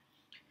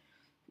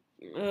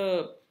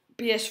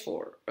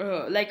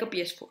 PS4, like a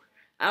PS4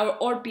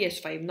 or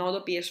PS5. Now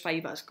the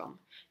PS5 has come.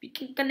 We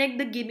can connect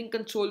the gaming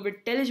console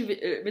with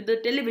the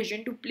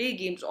television to play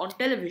games on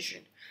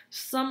television.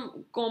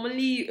 Some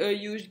commonly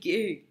used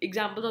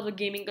examples of the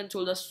gaming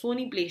console are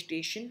Sony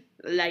PlayStation,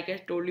 like I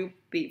told you,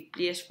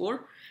 PS4,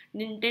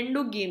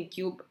 Nintendo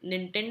GameCube,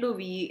 Nintendo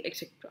Wii,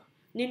 etc.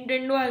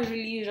 Nintendo has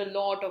released a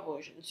lot of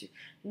versions.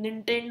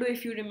 Nintendo,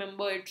 if you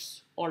remember,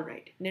 it's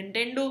alright.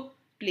 Nintendo,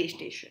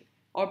 PlayStation,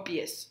 or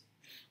PS,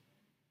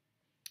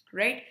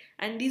 right?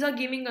 And these are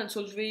gaming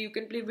consoles where you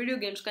can play video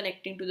games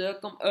connecting to the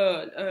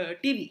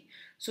TV.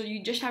 So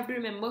you just have to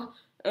remember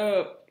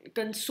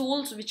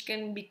consoles which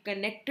can be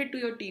connected to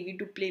your TV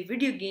to play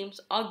video games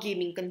are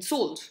gaming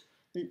consoles.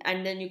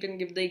 And then you can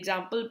give the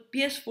example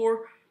PS4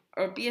 or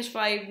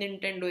PS5,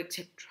 Nintendo,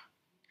 etc.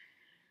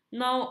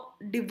 Now,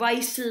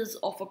 devices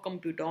of a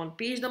computer. On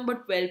page number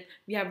 12,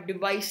 we have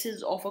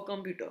devices of a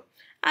computer.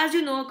 As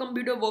you know, a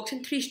computer works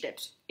in 3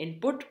 steps: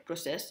 input,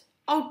 process,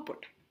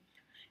 output.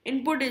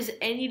 Input is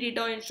any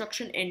data or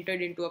instruction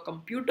entered into a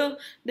computer.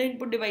 The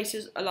input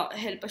devices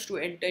help us to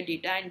enter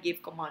data and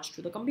give commands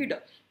to the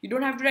computer. You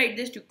don't have to write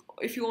this.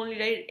 If you only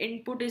write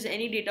input is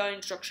any data or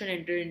instruction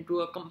entered into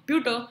a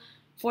computer,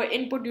 for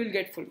input you'll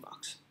get full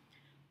marks.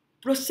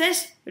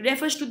 Process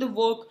refers to the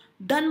work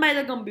done by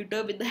the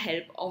computer with the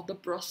help of the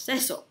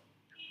processor,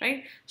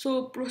 right?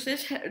 So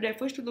process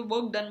refers to the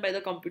work done by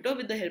the computer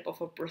with the help of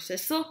a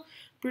processor.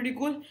 Pretty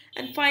cool.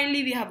 And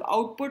finally, we have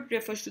output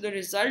refers to the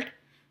result.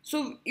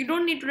 So you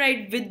don't need to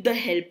write with the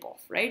help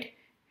of, right?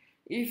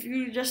 If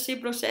you just say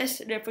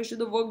process refers to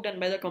the work done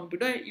by the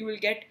computer, you will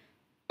get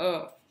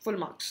full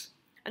marks.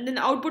 And then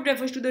output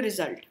refers to the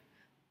result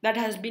that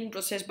has been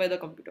processed by the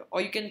computer.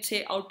 Or you can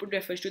say output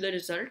refers to the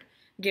result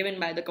given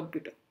by the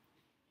computer.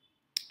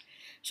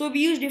 So we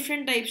use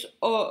different types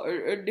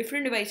or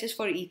different devices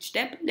for each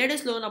step. Let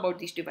us learn about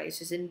these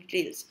devices in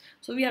details.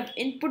 So we have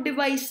input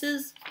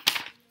devices,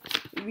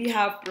 we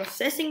have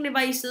processing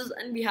devices,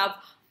 and we have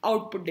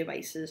output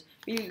devices.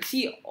 We will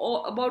see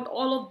about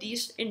all of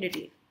these in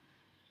detail.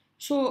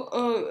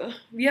 So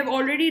we have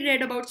already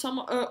read about some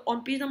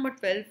on page number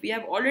 12. We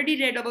have already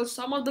read about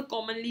some of the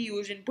commonly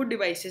used input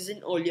devices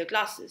in earlier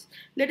classes.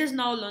 Let us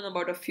now learn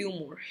about a few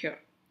more here.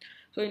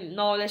 So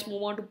now let's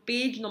move on to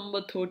page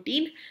number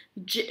 13,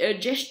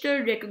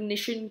 gesture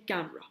recognition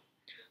camera.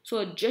 So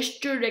a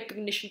gesture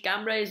recognition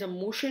camera is a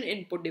motion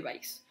input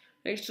device,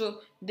 right?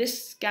 So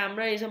this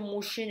camera is a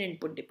motion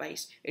input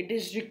device. It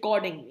is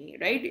recording me,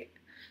 right?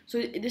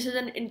 So this is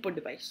an input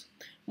device.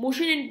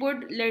 Motion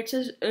input lets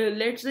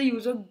the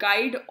user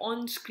guide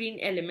on-screen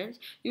elements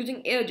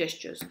using air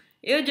gestures.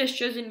 Air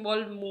gestures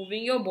involve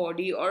moving your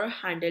body or a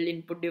handheld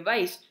input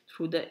device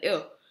through the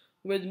air.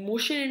 With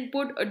motion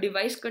input, a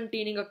device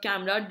containing a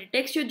camera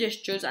detects your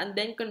gestures and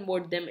then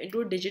converts them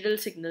into a digital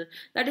signal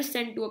that is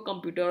sent to a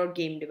computer or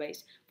game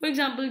device. For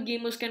example,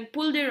 gamers can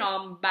pull their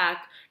arm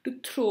back to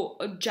throw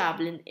a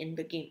javelin in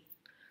the game.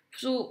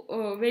 So,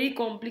 a very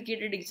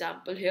complicated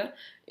example here.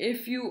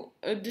 If you,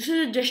 this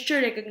is a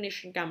gesture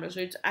recognition camera,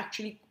 so it's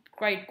actually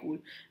quite cool.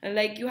 And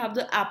like you have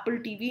the Apple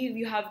TV, if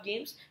you have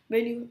games,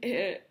 when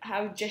you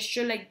have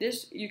gesture like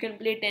this, you can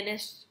play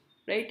tennis,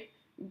 right?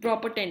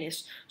 Proper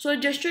tennis. So a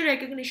gesture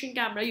recognition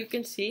camera, you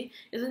can say,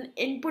 is an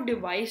input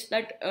device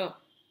that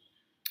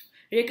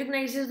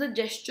recognizes the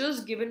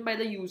gestures given by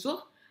the user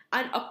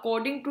and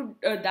according to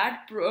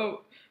that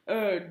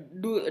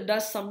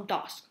does some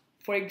task.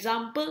 For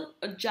example,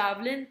 a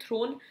javelin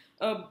thrown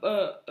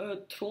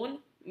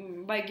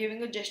by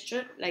giving a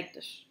gesture like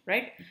this,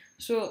 right?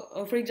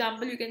 So for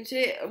example, you can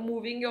say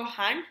moving your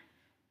hand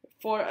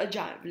for a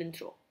javelin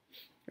throw,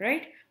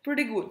 right?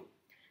 Pretty good.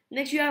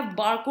 Next, you have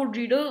barcode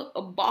reader.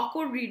 A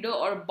barcode reader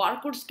or a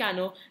barcode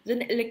scanner is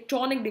an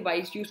electronic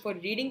device used for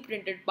reading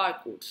printed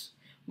barcodes.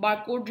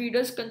 Barcode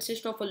readers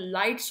consist of a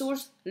light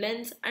source,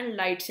 lens, and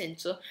light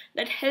sensor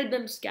that help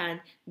them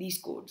scan these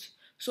codes.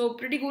 So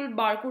pretty cool.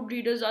 Barcode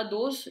readers are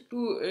those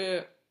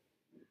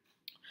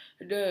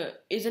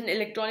is an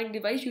electronic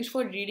device used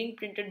for reading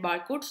printed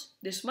barcodes.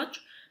 This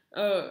much.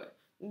 Uh,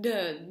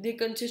 they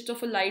consist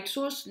of a light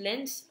source,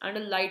 lens, and a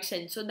light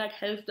sensor that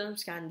helps them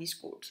scan these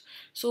codes.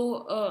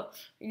 So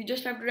you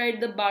just have to write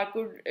the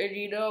barcode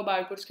reader or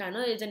barcode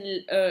scanner is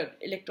an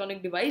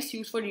electronic device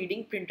used for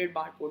reading printed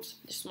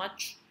barcodes. This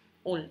much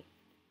only.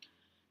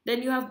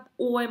 Then you have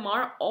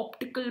OMR,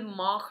 optical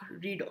mark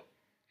reader.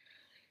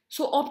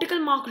 So optical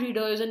mark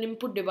reader is an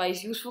input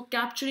device used for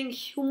capturing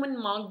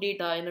human mark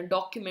data in a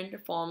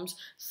document forms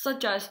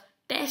such as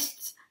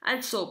tests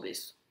and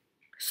surveys.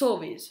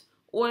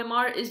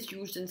 OMR is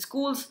used in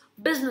schools,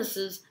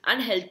 businesses,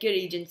 and healthcare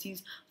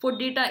agencies for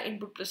data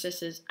input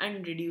processes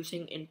and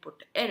reducing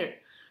input error.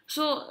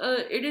 So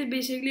it is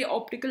basically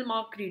optical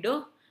mark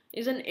reader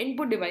is an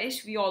input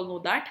device, we all know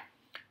that,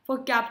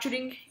 for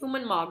capturing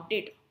human mark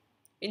data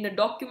in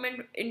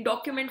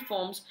document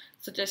forms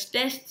such as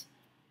tests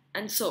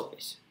and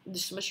surveys.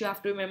 This much you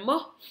have to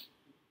remember.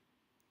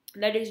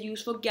 That is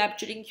used for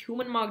capturing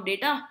human mark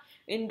data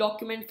in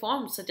document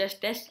forms such as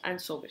tests and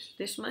surveys.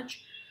 This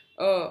much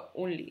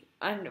only.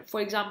 And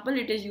for example,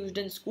 it is used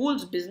in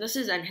schools,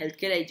 businesses, and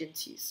healthcare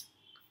agencies.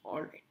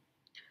 Alright.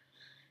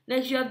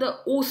 Next you have the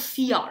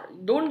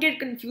OCR. Don't get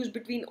confused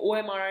between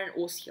OMR and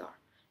OCR.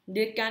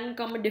 There can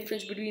come a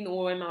difference between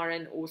OMR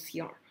and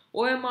OCR.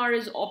 OMR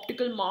is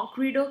optical mark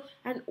reader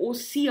and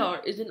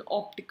OCR is an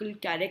optical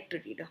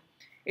character reader.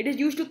 It is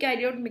used to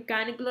carry out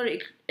mechanical or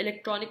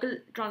electronic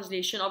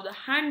translation of the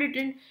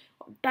handwritten,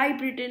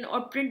 typewritten,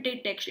 or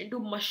printed text into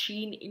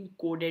machine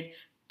encoded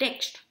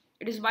text.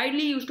 It is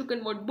widely used to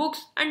convert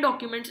books and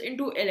documents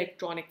into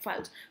electronic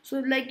files. So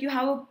like you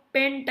have a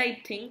pen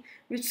type thing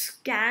which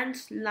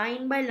scans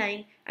line by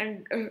line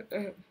and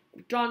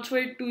transfer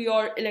it to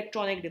your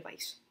electronic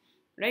device,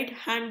 right?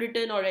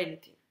 Handwritten or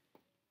anything.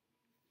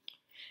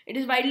 It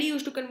is widely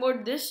used to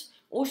convert this.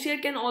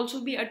 OCR can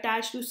also be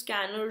attached to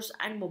scanners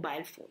and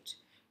mobile phones.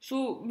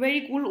 So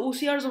very cool.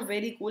 OCRs are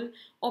very cool.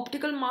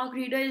 Optical mark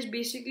reader is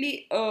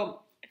basically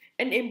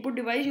an input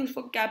device used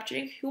for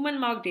capturing human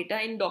mark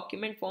data in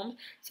document forms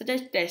such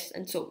as tests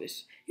and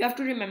surveys. You have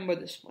to remember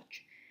this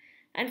much.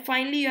 And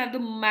finally, you have the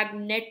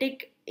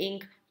magnetic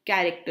ink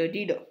character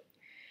reader.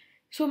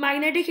 So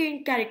magnetic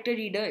ink character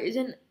reader is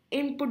an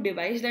input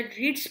device that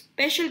reads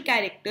special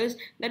characters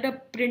that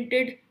are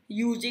printed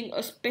using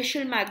a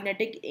special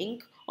magnetic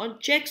ink on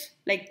checks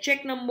like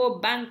check number,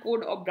 bank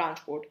code, or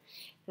branch code,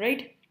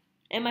 right?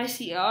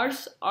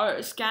 MICRs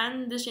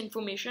scan this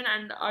information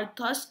and are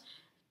thus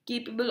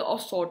capable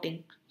of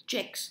sorting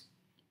checks.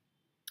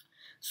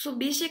 So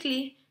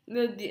basically,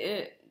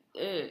 is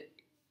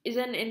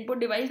an input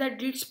device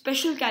that reads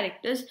special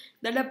characters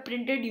that are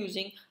printed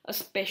using a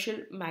special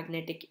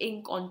magnetic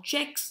ink on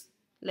checks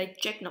like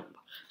check number.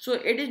 So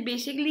it is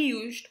basically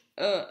used.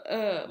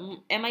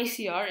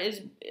 MICR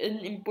is an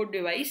input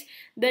device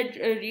that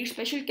reads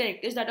special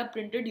characters that are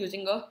printed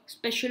using a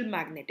special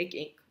magnetic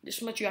ink.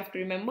 This much you have to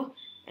remember,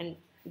 and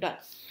done.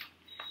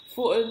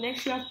 For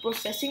next you have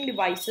processing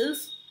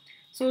devices.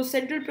 So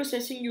central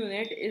processing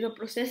unit is a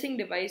processing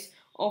device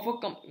of a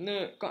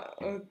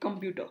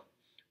computer,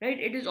 right?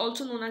 It is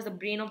also known as the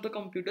brain of the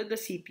computer, the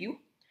CPU.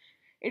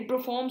 It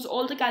performs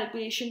all the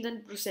calculations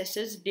and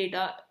processes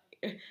data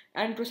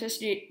processes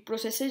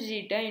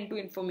data into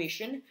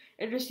information.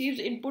 It receives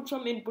input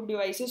from input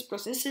devices,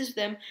 processes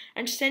them,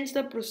 and sends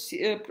the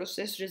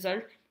process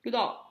result to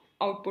the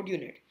output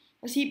unit.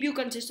 A CPU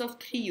consists of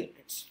three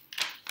units: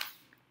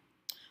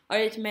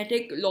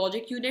 arithmetic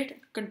logic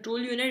unit, control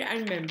unit,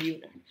 and memory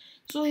unit.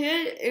 So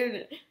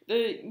here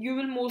you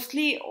will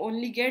mostly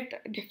only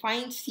get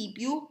defined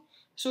CPU.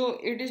 So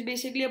it is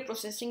basically a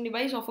processing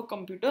device of a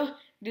computer.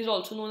 It is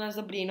also known as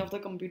the brain of the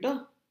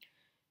computer.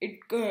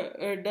 It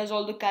does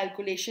all the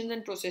calculations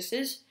and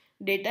processes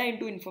data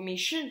into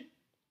information.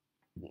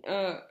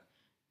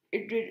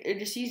 It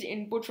receives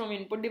input from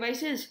input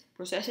devices,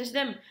 processes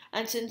them,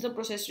 and sends the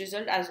process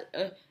result as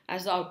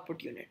the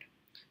output unit.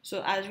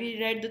 So as we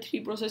read the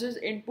three processes: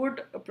 input,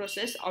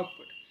 process,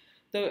 output.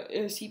 The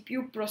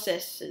CPU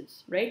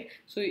processes, right?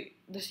 So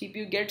the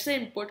CPU gets the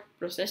input,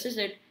 processes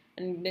it,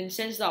 and then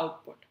sends the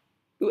output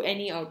to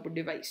any output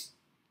device.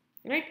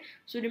 Right?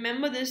 So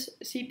remember this: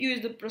 CPU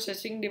is the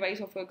processing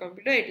device of a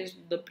computer. It is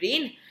the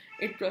brain.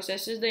 It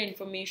processes the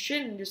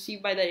information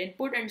received by the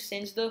input and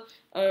sends the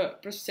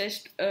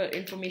processed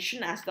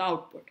information as the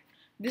output.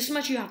 This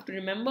much you have to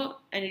remember,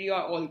 and you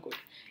are all good.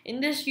 In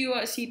this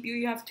CPU,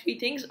 you have three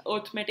things: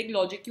 arithmetic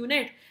logic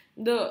unit.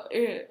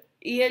 The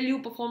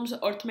ALU performs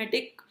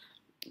arithmetic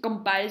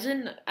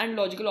comparison and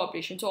logical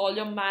operations. So all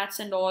your maths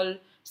and all,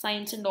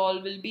 science and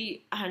all will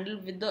be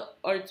handled with the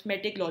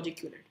arithmetic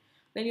logic unit.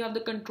 Then you have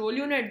the control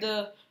unit.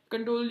 The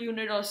control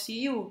unit, or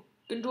CU,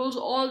 controls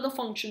all the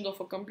functions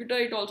of a computer.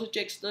 It also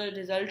checks the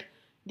result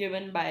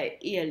given by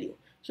ALU.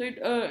 So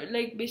it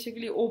like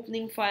basically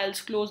opening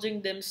files,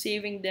 closing them,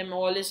 saving them,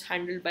 all is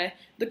handled by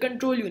the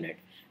control unit.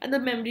 And the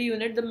memory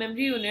unit. The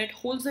memory unit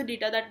holds the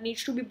data that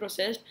needs to be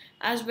processed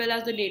as well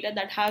as the data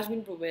that has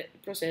been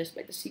processed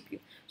by the CPU.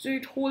 So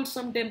it holds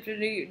some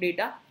temporary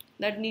data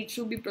that needs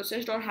to be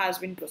processed or has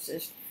been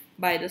processed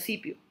by the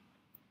CPU.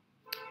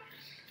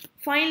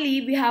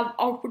 Finally, we have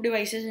output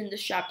devices in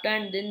this chapter,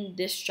 and then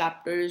this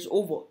chapter is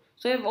over.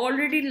 So I've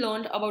already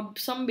learned about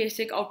some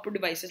basic output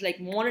devices like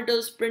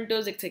monitors,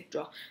 printers,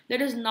 etc.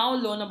 Let us now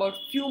learn about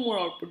few more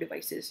output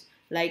devices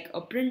like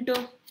a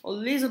printer, a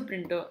laser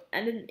printer,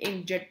 and an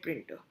inkjet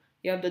printer.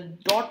 You have the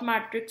dot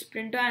matrix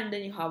printer, and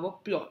then you have a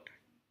plotter.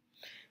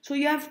 So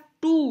you have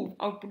two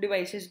output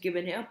devices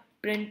given here,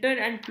 printer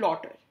and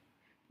plotter,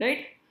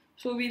 right?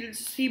 So we'll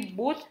see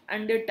both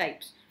and their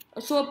types.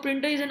 So a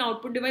printer is an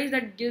output device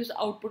that gives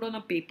output on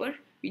a paper.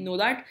 We know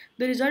that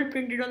the result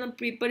printed on a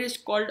paper is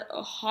called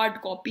a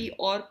hard copy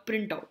or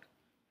printout.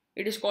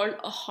 It is called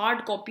a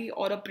hard copy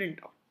or a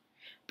printout.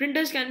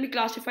 Printers can be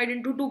classified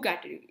into two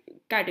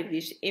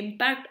categories,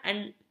 impact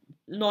and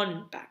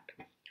non-impact.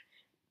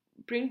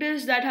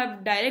 Printers that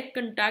have direct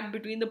contact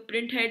between the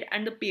print head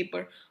and the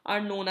paper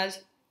are known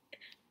as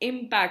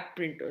impact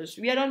printers.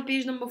 We are on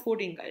page number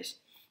 14, guys.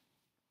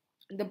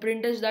 The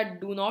printers that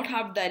do not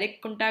have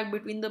direct contact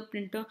between the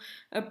print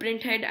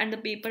head and the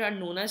paper are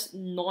known as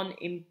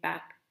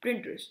non-impact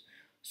printers.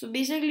 So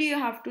basically, you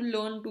have to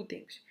learn two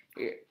things.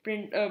 You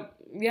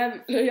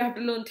have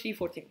to learn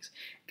 3-4 things.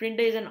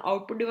 Printer is an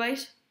output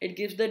device. It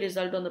gives the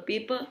result on the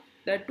paper.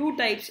 There are two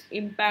types: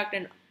 impact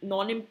and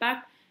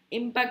non-impact.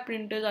 Impact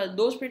printers are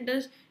those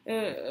printers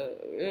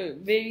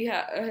where you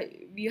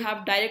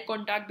have direct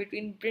contact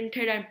between print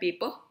head and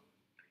paper,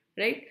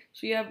 right?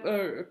 So you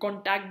have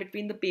contact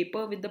between the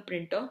paper with the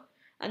printer.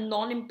 And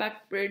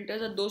non-impact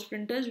printers are those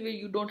printers where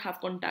you don't have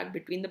contact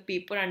between the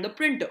paper and the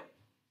printer.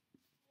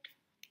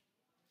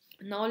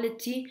 Now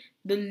let's see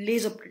the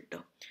laser printer.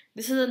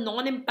 This is a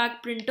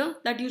non-impact printer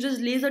that uses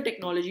laser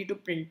technology to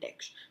print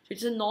text. So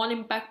it's a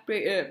non-impact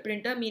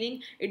printer,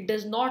 meaning it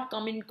does not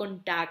come in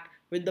contact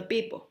with the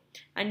paper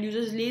and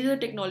uses laser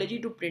technology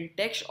to print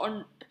text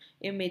or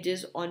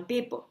images on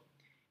paper.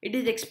 It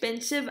is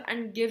expensive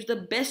and gives the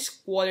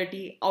best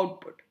quality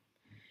output.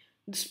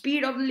 The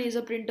speed of the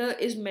laser printer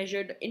is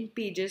measured in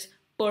pages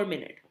per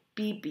minute,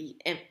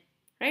 ppm,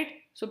 right?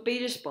 So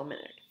pages per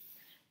minute.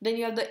 Then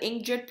you have the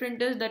inkjet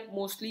printers that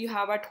mostly you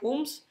have at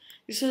homes.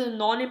 This is a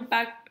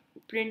non-impact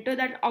printer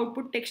that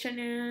output text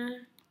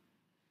and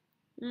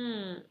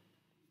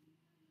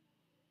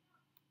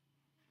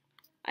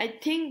I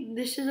think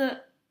this is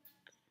a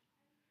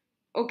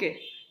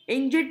okay.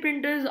 Inkjet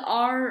printers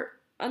are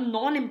a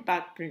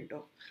non-impact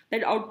printer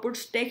that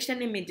outputs text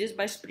and images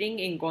by spraying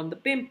ink on the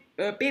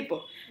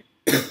paper.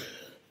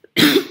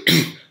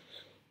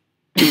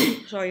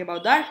 Sorry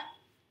about that.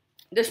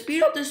 The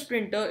speed of this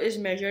printer is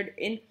measured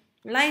in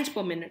lines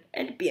per minute,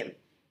 LPM.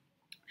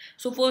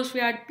 So first we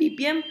had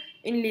ppm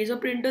in laser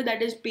printer,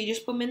 that is pages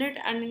per minute,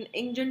 and in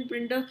inkjet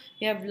printer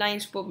we have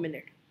lines per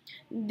minute.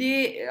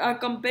 They are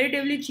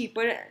comparatively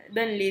cheaper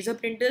than laser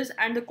printers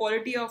and the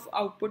quality of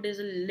output is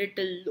a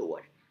little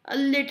lower. A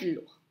little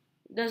low.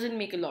 Doesn't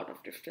make a lot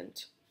of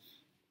difference.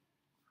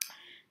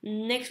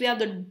 Next we have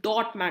the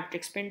dot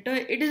matrix printer.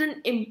 It is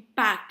an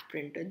impact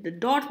printer. The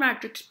dot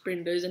matrix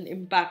printer is an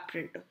impact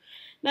printer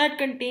that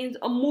contains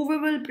a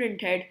movable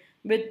print head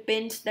with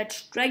pins that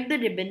strike the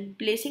ribbon,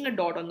 placing a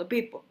dot on the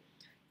paper.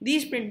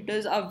 These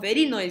printers are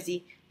very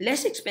noisy,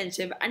 less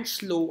expensive and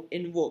slow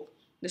in work.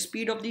 The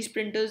speed of these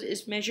printers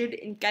is measured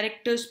in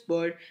characters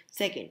per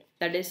second,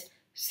 that is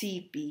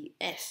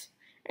CPS.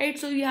 Right,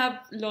 so we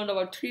have learned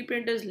about three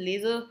printers: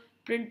 laser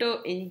printer,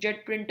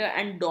 inkjet printer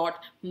and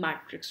dot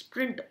matrix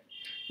printer.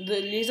 The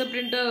laser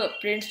printer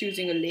prints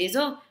using a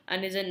laser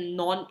and is a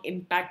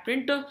non-impact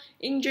printer.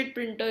 Inkjet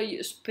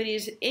printer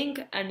sprays ink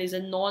and is a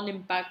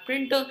non-impact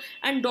printer,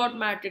 and dot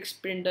matrix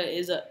printer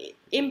is a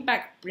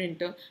impact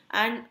printer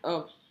and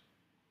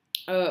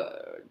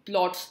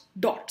plots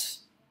dots,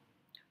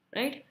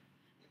 right?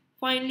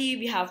 Finally,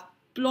 we have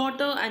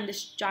plotter and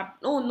this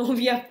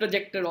we have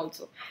projector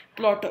also.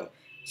 Plotter.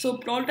 So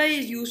plotter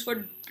is used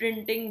for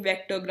printing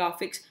vector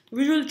graphics,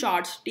 visual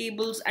charts,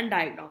 tables and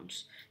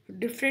diagrams.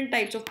 Different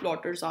types of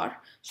plotters are.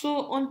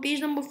 So on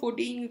page number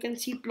 14 you can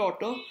see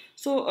plotter.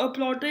 So a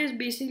plotter is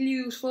basically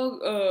used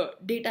for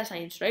data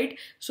science, right?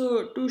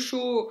 So to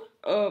show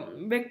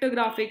vector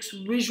graphics,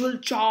 visual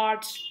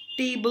charts,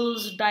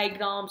 tables,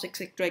 diagrams,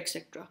 etc,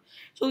 etc.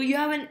 So you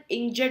have an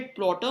inkjet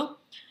plotter.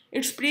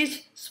 It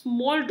sprays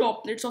small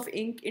droplets of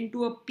ink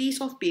into a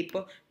piece of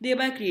paper,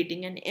 thereby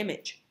creating an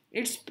image.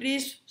 It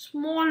sprays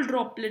small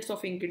droplets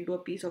of ink into a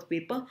piece of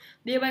paper,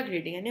 thereby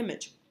creating an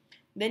image.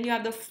 Then you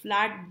have the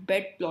flat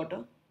bed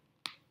plotter.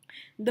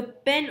 The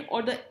pen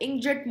or the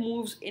inkjet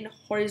moves in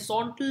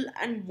horizontal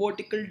and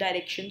vertical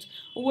directions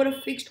over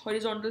a fixed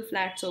horizontal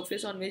flat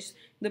surface on which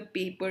the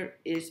paper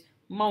is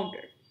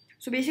mounted.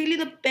 So basically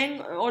the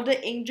pen or the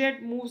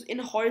inkjet moves in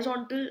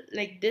horizontal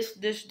like this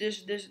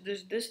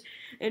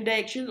in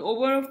direction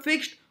over a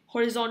fixed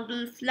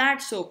horizontal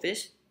flat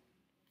surface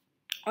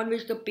on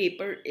which the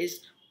paper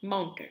is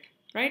mounted,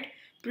 right?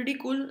 Pretty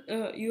cool.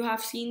 You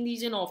have seen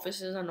these in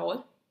offices and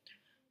all.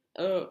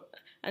 uh,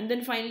 and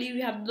then finally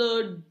we have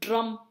the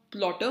drum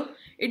plotter.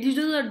 It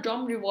uses a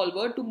drum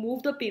revolver to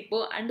move the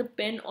paper and the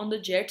pen on the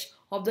jets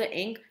of the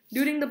ink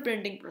during the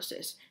printing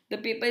process. The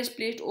paper is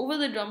placed over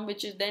the drum,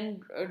 which is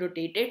then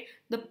rotated.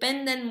 The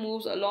pen then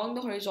moves along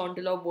the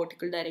horizontal or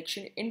vertical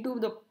direction into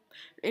the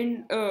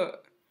in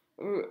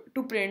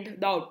to print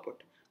the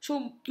output.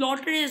 So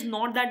plotter is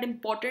not that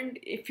important.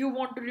 If you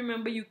want to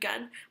remember, you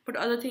can, but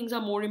other things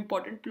are more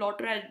important.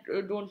 Plotter, I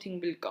don't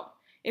think will come.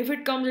 If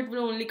it comes, it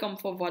will only come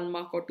for 1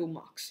 mark or 2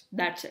 marks.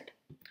 That's it.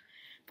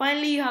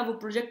 Finally, you have a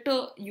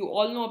projector. You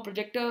all know a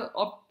projector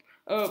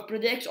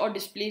projects or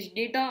displays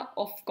data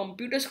of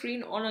computer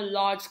screen on a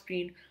large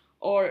screen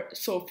or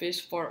surface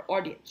for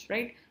audience,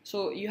 right?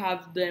 So you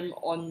have them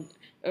on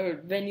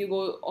when you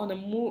go on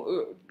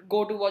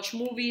go to watch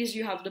movies.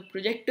 You have the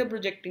projector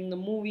projecting the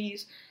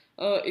movies.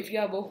 If you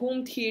have a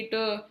home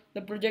theater,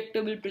 the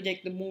projector will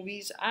project the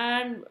movies,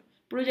 and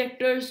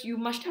projectors you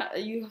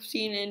have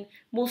seen in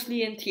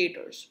mostly in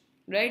theaters,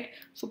 right?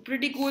 So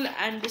pretty cool,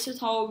 and this is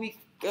how we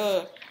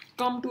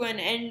come to an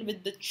end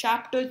with the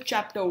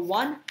chapter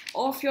 1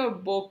 of your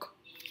book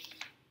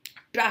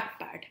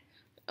Trackpad,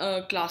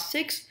 class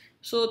 6.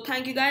 So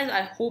thank you guys.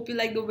 I hope you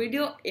like the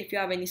video. If you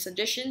have any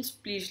suggestions,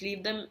 please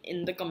leave them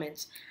in the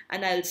comments,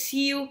 and I'll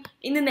see you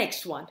in the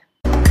next one.